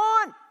 Bring it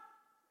on.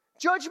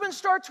 Judgment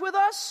starts with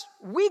us.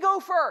 We go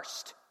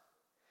first.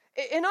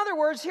 In other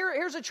words,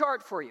 here's a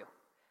chart for you.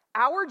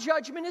 Our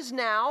judgment is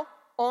now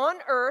on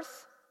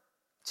earth,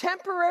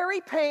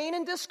 temporary pain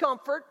and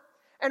discomfort,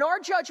 and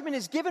our judgment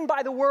is given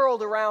by the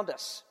world around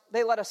us.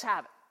 They let us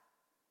have it.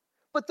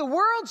 But the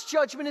world's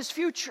judgment is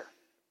future.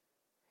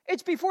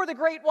 It's before the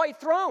great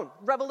white throne,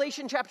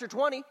 Revelation chapter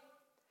 20.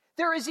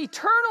 There is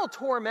eternal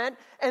torment,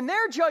 and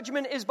their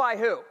judgment is by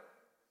who?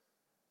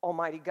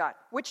 Almighty God.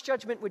 Which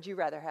judgment would you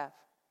rather have?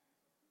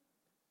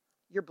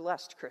 You're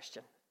blessed,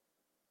 Christian.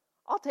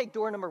 I'll take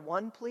door number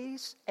 1,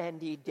 please,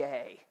 any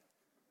day.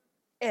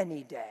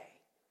 Any day.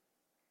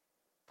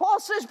 Paul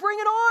says, bring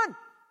it on.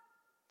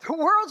 The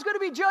world's going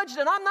to be judged,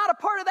 and I'm not a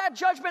part of that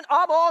judgment.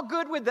 I'm all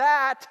good with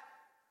that.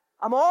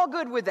 I'm all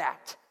good with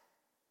that.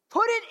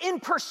 Put it in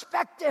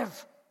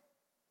perspective.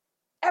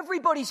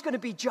 Everybody's going to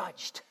be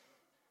judged.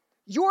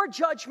 Your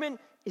judgment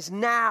is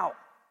now,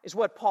 is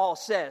what Paul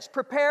says.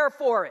 Prepare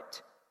for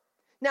it.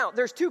 Now,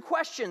 there's two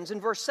questions in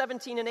verse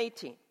 17 and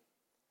 18.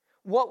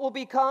 What will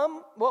be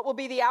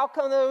the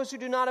outcome of those who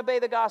do not obey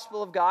the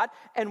gospel of God?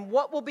 And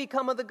what will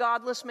become of the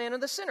godless man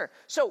and the sinner?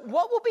 So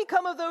what will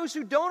become of those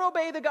who don't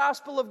obey the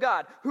gospel of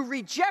God, who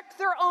reject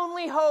their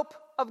only hope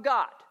of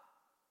God,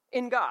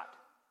 in God,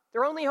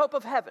 their only hope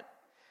of heaven?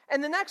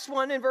 And the next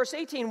one in verse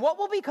 18, what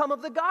will become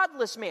of the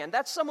godless man?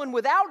 That's someone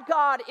without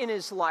God in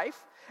his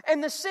life.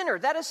 And the sinner,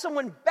 that is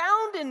someone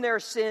bound in their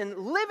sin,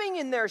 living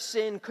in their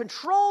sin,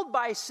 controlled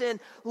by sin,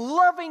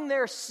 loving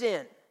their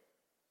sin.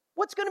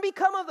 What's going to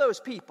become of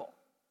those people?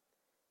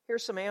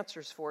 Here's some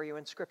answers for you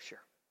in Scripture.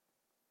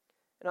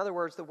 In other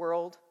words, the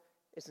world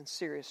is in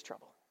serious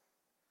trouble.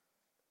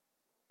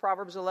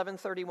 Proverbs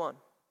 11:31.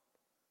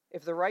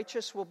 If the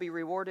righteous will be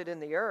rewarded in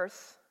the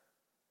earth,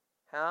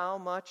 how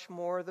much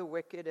more the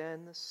wicked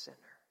and the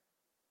sinner?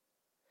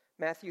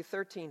 Matthew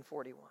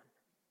 13:41.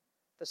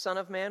 The Son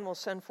of Man will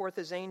send forth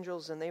his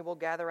angels, and they will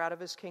gather out of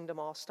his kingdom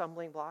all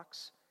stumbling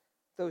blocks,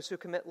 those who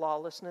commit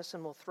lawlessness,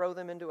 and will throw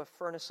them into a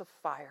furnace of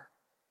fire.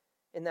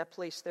 In that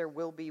place there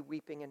will be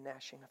weeping and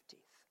gnashing of teeth.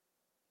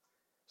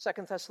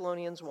 2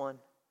 Thessalonians 1.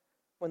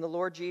 When the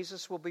Lord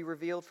Jesus will be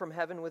revealed from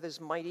heaven with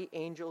his mighty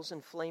angels in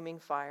flaming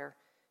fire,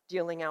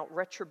 dealing out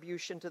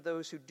retribution to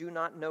those who do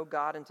not know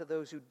God and to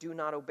those who do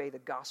not obey the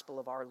gospel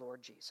of our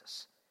Lord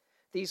Jesus.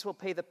 These will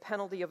pay the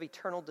penalty of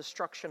eternal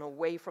destruction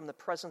away from the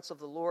presence of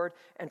the Lord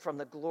and from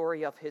the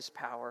glory of his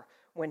power,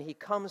 when he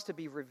comes to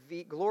be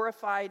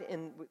glorified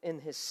in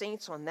his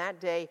saints on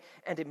that day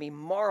and to be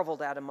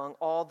marveled at among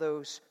all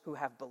those who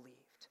have believed.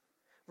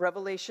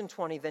 Revelation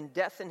 20, then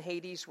death and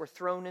Hades were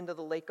thrown into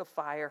the lake of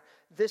fire.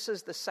 This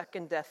is the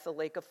second death, the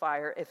lake of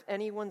fire. If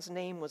anyone's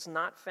name was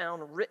not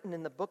found written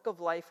in the book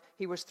of life,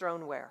 he was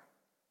thrown where?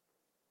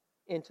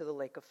 Into the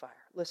lake of fire.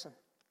 Listen.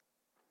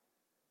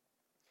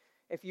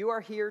 If you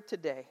are here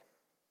today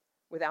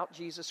without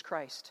Jesus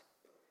Christ,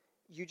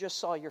 you just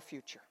saw your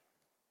future.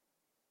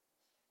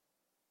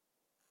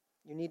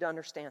 You need to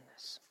understand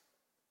this.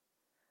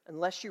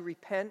 Unless you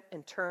repent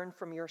and turn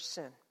from your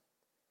sin,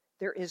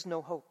 there is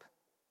no hope.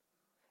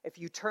 If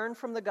you turn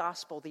from the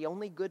gospel, the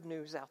only good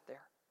news out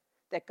there,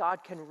 that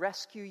God can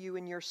rescue you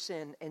in your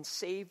sin and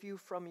save you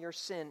from your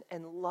sin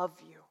and love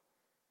you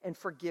and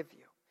forgive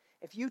you.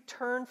 If you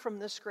turn from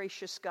this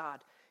gracious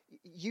God,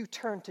 you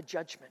turn to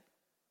judgment.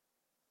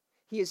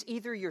 He is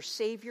either your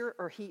Savior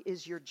or he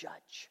is your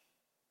judge.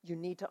 You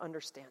need to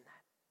understand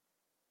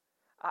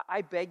that.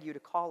 I beg you to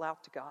call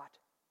out to God,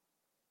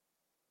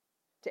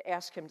 to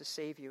ask him to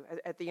save you.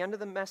 At the end of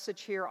the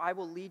message here, I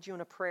will lead you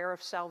in a prayer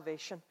of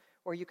salvation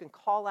where you can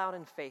call out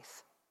in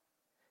faith.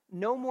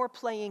 No more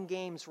playing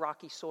games,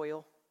 Rocky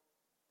Soil.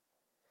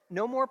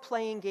 No more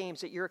playing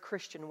games that you're a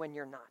Christian when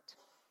you're not.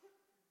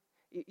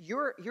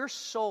 Your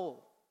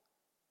soul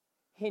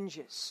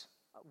hinges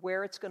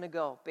where it's going to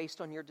go based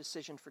on your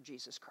decision for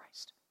Jesus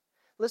Christ.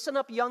 Listen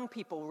up, young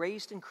people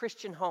raised in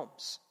Christian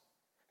homes.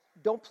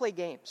 Don't play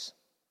games.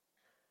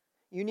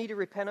 You need to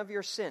repent of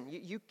your sin.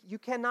 You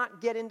cannot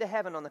get into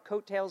heaven on the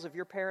coattails of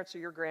your parents or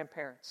your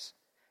grandparents.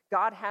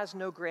 God has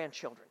no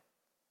grandchildren.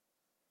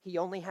 He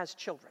only has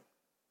children.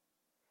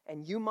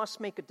 And you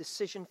must make a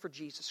decision for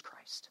Jesus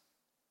Christ.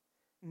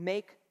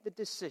 Make the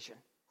decision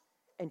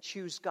and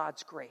choose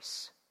God's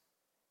grace,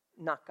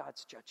 not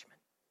God's judgment.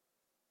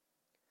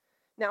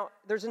 Now,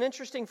 there's an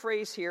interesting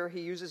phrase here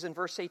he uses in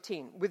verse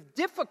 18. With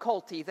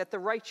difficulty that the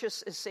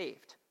righteous is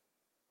saved.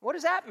 What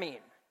does that mean?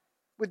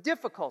 With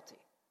difficulty.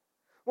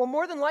 Well,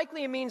 more than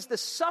likely it means the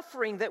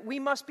suffering that we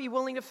must be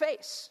willing to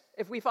face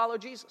if we follow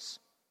Jesus.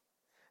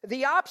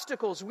 The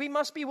obstacles we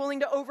must be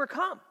willing to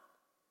overcome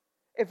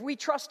if we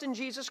trust in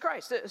Jesus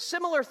Christ. A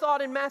similar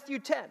thought in Matthew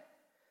 10.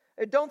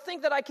 Don't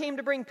think that I came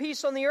to bring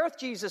peace on the earth,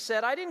 Jesus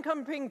said. I didn't come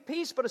to bring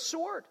peace, but a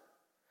sword.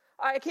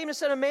 I came to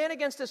set a man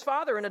against his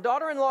father, and a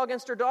daughter-in-law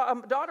against her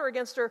daughter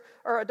against her,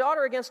 or a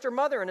daughter against her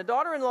mother, and a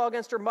daughter-in-law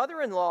against her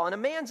mother-in-law. And a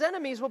man's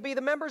enemies will be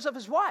the members of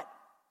his what?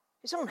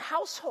 His own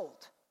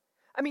household.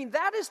 I mean,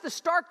 that is the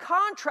stark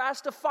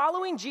contrast of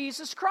following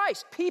Jesus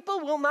Christ.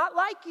 People will not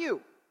like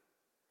you.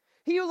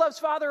 He who loves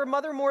father or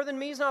mother more than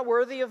me is not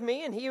worthy of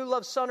me, and he who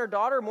loves son or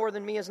daughter more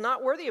than me is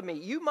not worthy of me.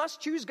 You must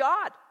choose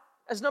God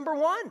as number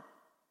one.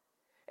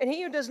 And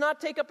he who does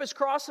not take up his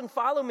cross and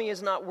follow me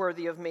is not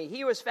worthy of me.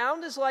 He who has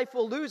found his life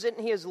will lose it,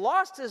 and he has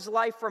lost his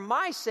life for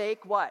my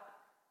sake, what?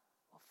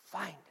 Will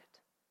find it.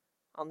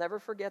 I'll never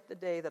forget the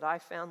day that I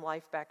found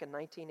life back in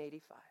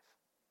 1985.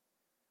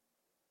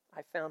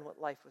 I found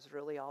what life was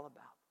really all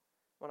about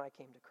when I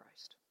came to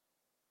Christ.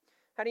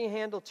 How do you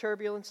handle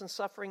turbulence and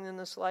suffering in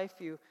this life?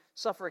 You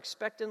suffer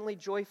expectantly,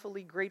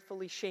 joyfully,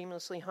 gratefully,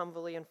 shamelessly,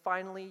 humbly, and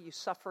finally you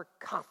suffer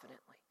confidently.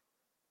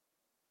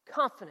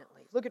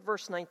 Confidently. Look at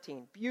verse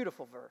 19.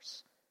 Beautiful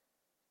verse.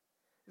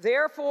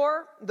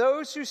 Therefore,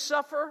 those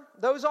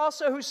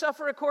also who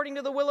suffer according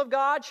to the will of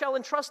God shall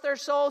entrust their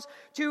souls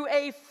to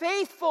a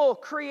faithful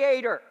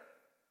Creator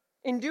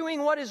in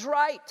doing what is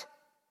right.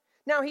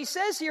 Now, he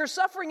says here,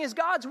 suffering is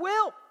God's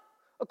will,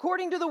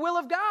 according to the will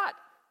of God.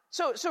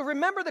 So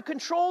remember the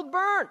controlled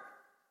burn.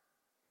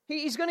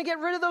 He's going to get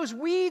rid of those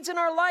weeds in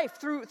our life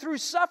through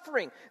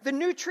suffering. The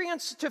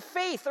nutrients to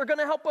faith are going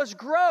to help us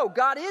grow.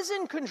 God is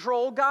in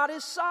control. God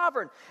is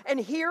sovereign. And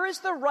here is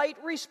the right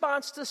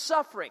response to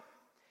suffering.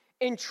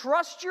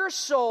 Entrust your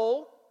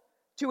soul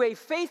to a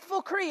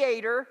faithful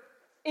Creator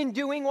in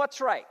doing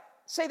what's right.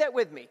 Say that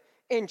with me.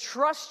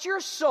 Entrust your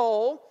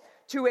soul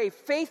to a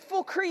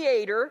faithful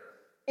Creator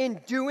in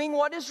doing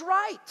what is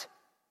right.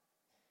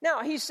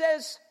 Now, he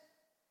says,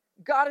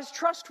 God is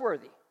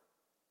trustworthy.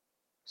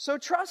 So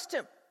trust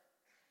Him.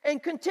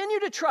 And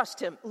continue to trust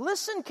Him.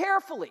 Listen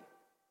carefully.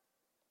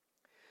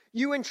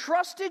 You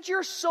entrusted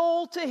your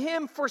soul to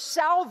Him for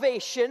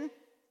salvation.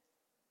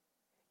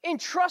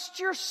 Entrust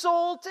your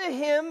soul to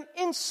Him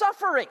in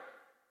suffering.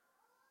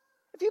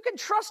 If you can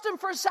trust Him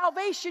for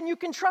salvation, you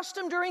can trust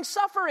Him during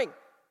suffering.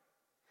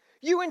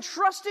 You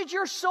entrusted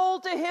your soul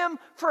to Him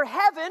for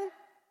heaven.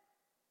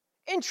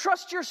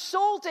 Entrust your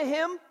soul to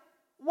Him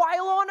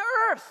while on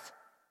earth.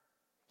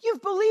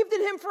 You've believed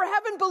in Him for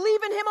heaven,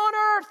 believe in Him on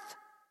earth.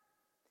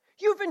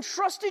 You've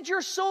entrusted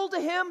your soul to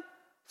Him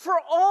for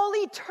all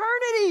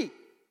eternity.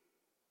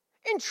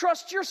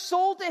 Entrust your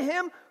soul to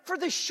Him for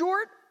the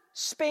short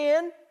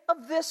span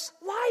of this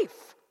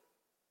life.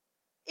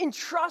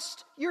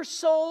 Entrust your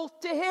soul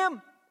to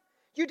Him.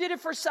 You did it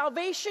for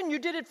salvation. You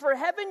did it for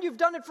heaven. You've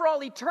done it for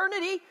all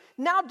eternity.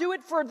 Now do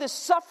it for the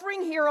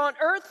suffering here on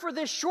earth for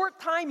this short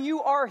time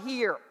you are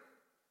here.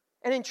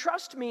 And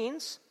entrust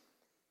means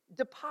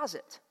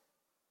deposit.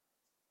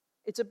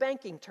 It's a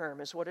banking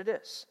term is what it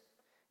is.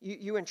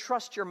 You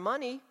entrust your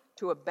money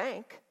to a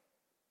bank.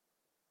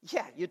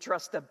 Yeah, you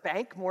trust the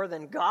bank more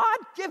than God?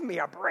 Give me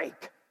a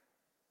break.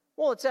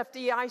 Well, it's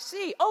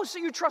FDIC. Oh, so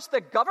you trust the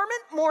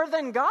government more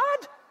than God?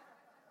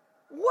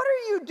 What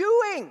are you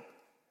doing?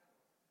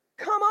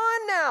 Come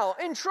on now,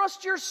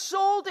 entrust your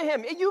soul to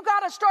Him. You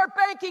got to start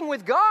banking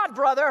with God,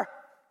 brother.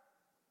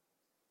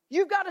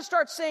 You've got to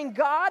start saying,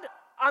 God,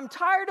 I'm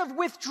tired of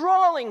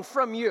withdrawing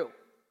from you.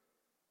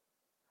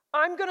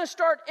 I'm going to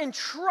start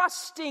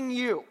entrusting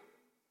you.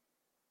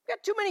 We've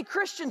got too many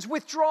Christians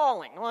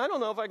withdrawing. Well, I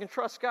don't know if I can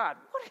trust God.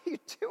 What are you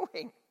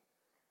doing?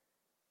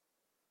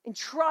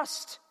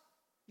 Entrust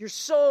your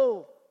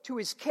soul to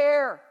His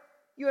care.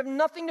 You have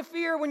nothing to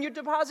fear when you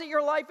deposit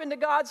your life into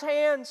God's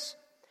hands.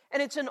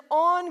 And it's an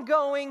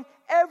ongoing,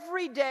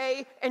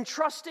 everyday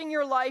entrusting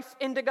your life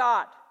into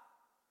God.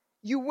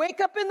 You wake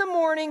up in the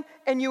morning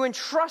and you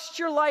entrust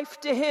your life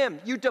to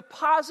Him. You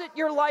deposit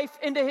your life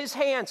into His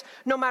hands.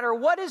 No matter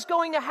what is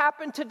going to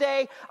happen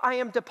today, I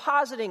am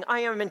depositing,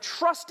 I am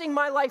entrusting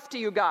my life to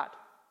you, God.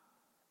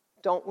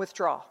 Don't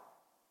withdraw.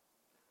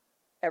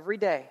 Every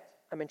day,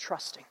 I'm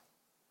entrusting.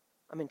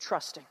 I'm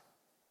entrusting.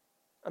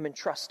 I'm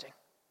entrusting.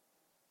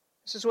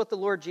 This is what the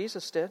Lord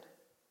Jesus did.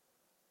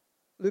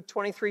 Luke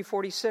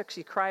 23:46,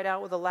 He cried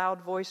out with a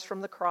loud voice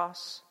from the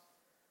cross,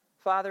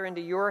 Father,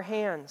 into your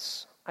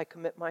hands I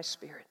commit my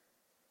spirit.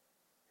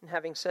 And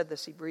having said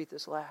this, He breathed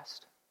His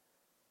last.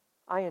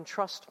 I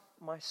entrust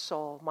my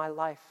soul, my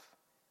life,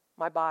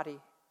 my body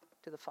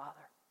to the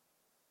Father.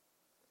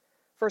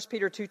 1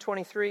 Peter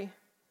 2:23,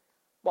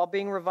 while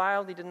being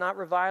reviled, He did not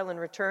revile in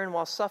return.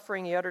 While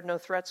suffering, He uttered no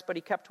threats, but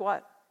He kept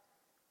what?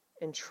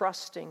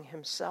 Entrusting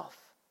Himself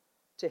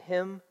to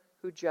Him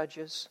who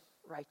judges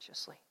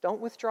righteously. Don't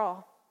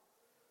withdraw.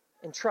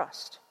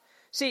 Entrust.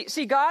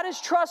 See, God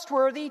is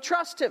trustworthy.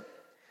 Trust Him.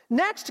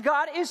 Next,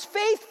 God is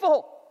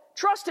faithful.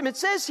 Trust Him. It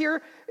says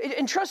here,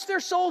 entrust their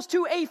souls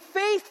to a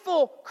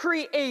faithful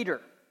Creator.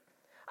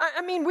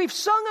 I mean, we've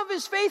sung of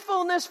His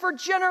faithfulness for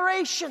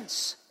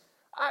generations.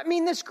 I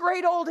mean, this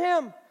great old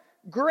hymn,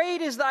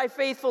 great is thy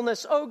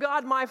faithfulness, O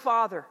God my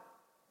Father.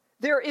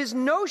 There is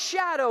no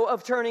shadow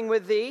of turning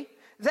with thee.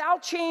 Thou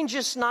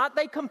changest not.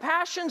 Thy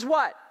compassions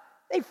what?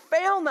 They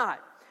fail not.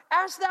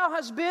 As thou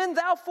hast been,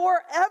 thou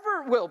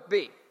forever wilt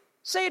be.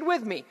 Say it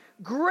with me.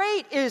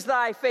 Great is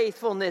thy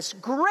faithfulness.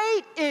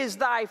 Great is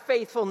thy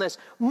faithfulness.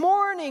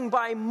 Morning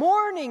by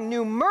morning,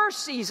 new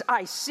mercies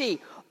I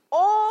see.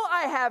 All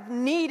I have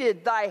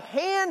needed, thy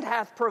hand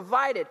hath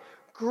provided.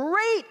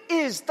 Great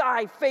is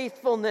thy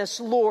faithfulness,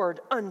 Lord,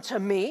 unto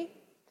me.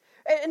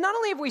 And not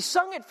only have we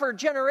sung it for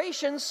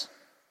generations,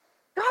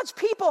 God's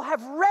people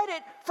have read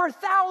it for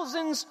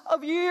thousands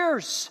of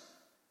years.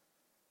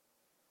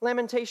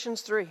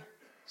 Lamentations 3.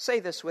 Say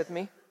this with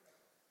me.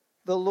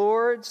 The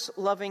Lord's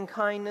loving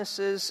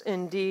kindnesses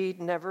indeed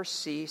never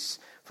cease,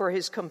 for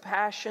His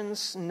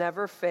compassions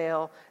never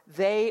fail.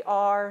 They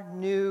are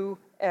new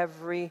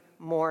every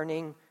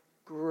morning.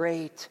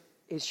 Great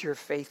is your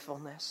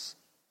faithfulness.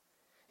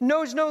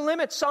 Knows no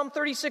limits. Psalm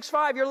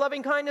 36:5. Your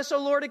loving kindness, O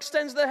Lord,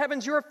 extends to the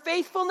heavens. Your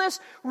faithfulness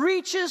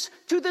reaches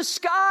to the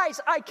skies.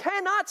 I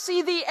cannot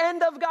see the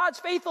end of God's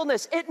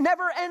faithfulness. It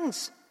never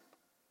ends.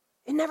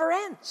 It never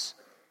ends.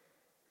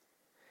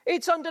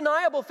 It's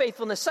undeniable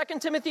faithfulness.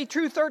 2 Timothy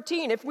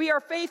 2:13. If we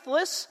are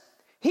faithless,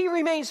 He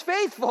remains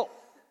faithful.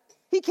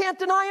 He can't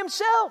deny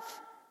Himself.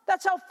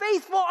 That's how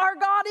faithful our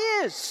God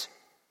is.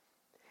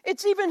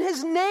 It's even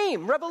His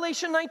name.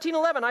 Revelation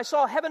 19:11. I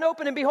saw heaven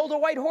open and behold a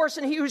white horse,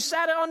 and He who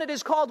sat on it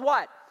is called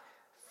what?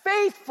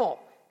 Faithful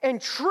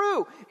and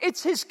true.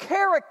 It's His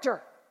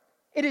character.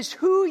 It is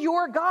who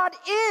your God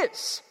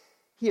is.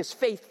 He is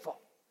faithful.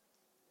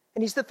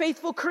 And He's the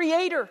faithful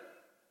creator.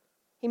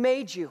 He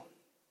made you.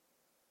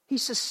 He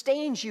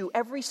sustains you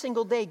every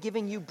single day,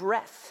 giving you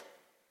breath.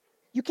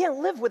 You can't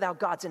live without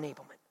God's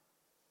enablement.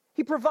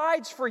 He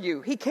provides for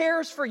you. He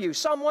cares for you.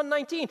 Psalm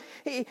 119,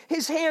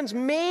 His hands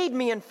made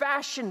me and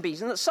fashioned me.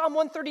 And Psalm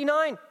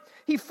 139,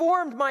 He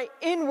formed my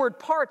inward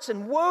parts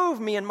and wove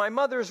me in my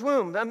mother's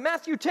womb. And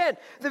Matthew 10,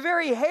 the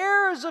very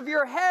hairs of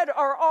your head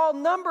are all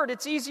numbered.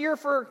 It's easier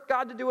for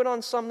God to do it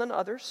on some than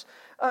others.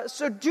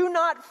 So do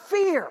not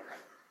fear.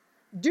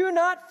 Do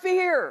not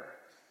fear.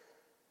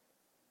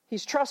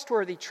 He's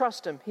trustworthy,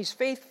 trust Him. He's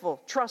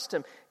faithful, trust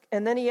Him.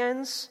 And then He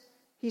ends,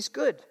 He's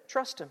good,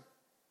 trust Him.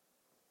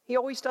 He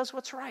always does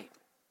what's right.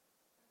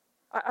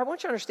 I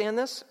want you to understand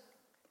this.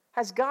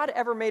 Has God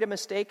ever made a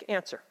mistake?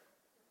 Answer.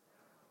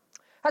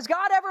 Has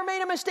God ever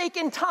made a mistake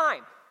in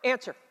time?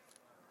 Answer.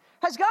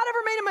 Has God ever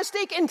made a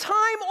mistake in time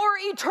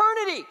or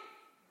eternity?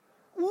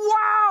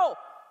 Wow!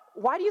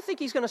 Why do you think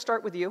He's going to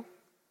start with you?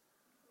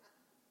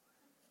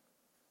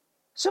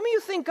 Some of you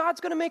think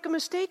God's going to make a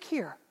mistake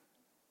here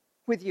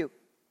with you.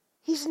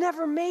 He's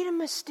never made a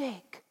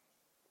mistake.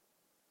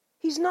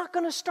 He's not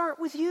going to start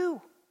with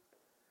you.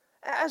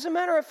 As a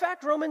matter of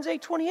fact, Romans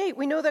 8:28,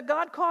 we know that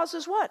God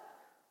causes what?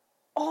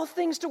 All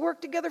things to work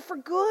together for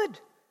good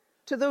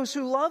to those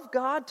who love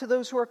God, to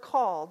those who are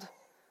called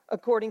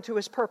according to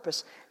His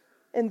purpose.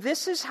 And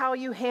this is how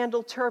you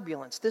handle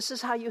turbulence. This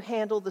is how you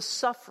handle the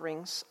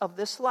sufferings of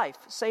this life.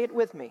 Say it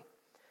with me.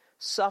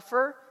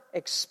 Suffer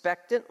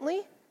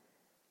expectantly,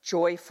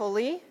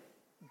 joyfully,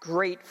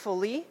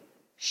 gratefully,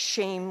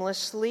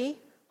 shamelessly,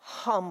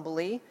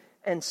 humbly,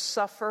 and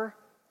suffer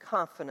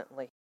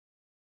confidently.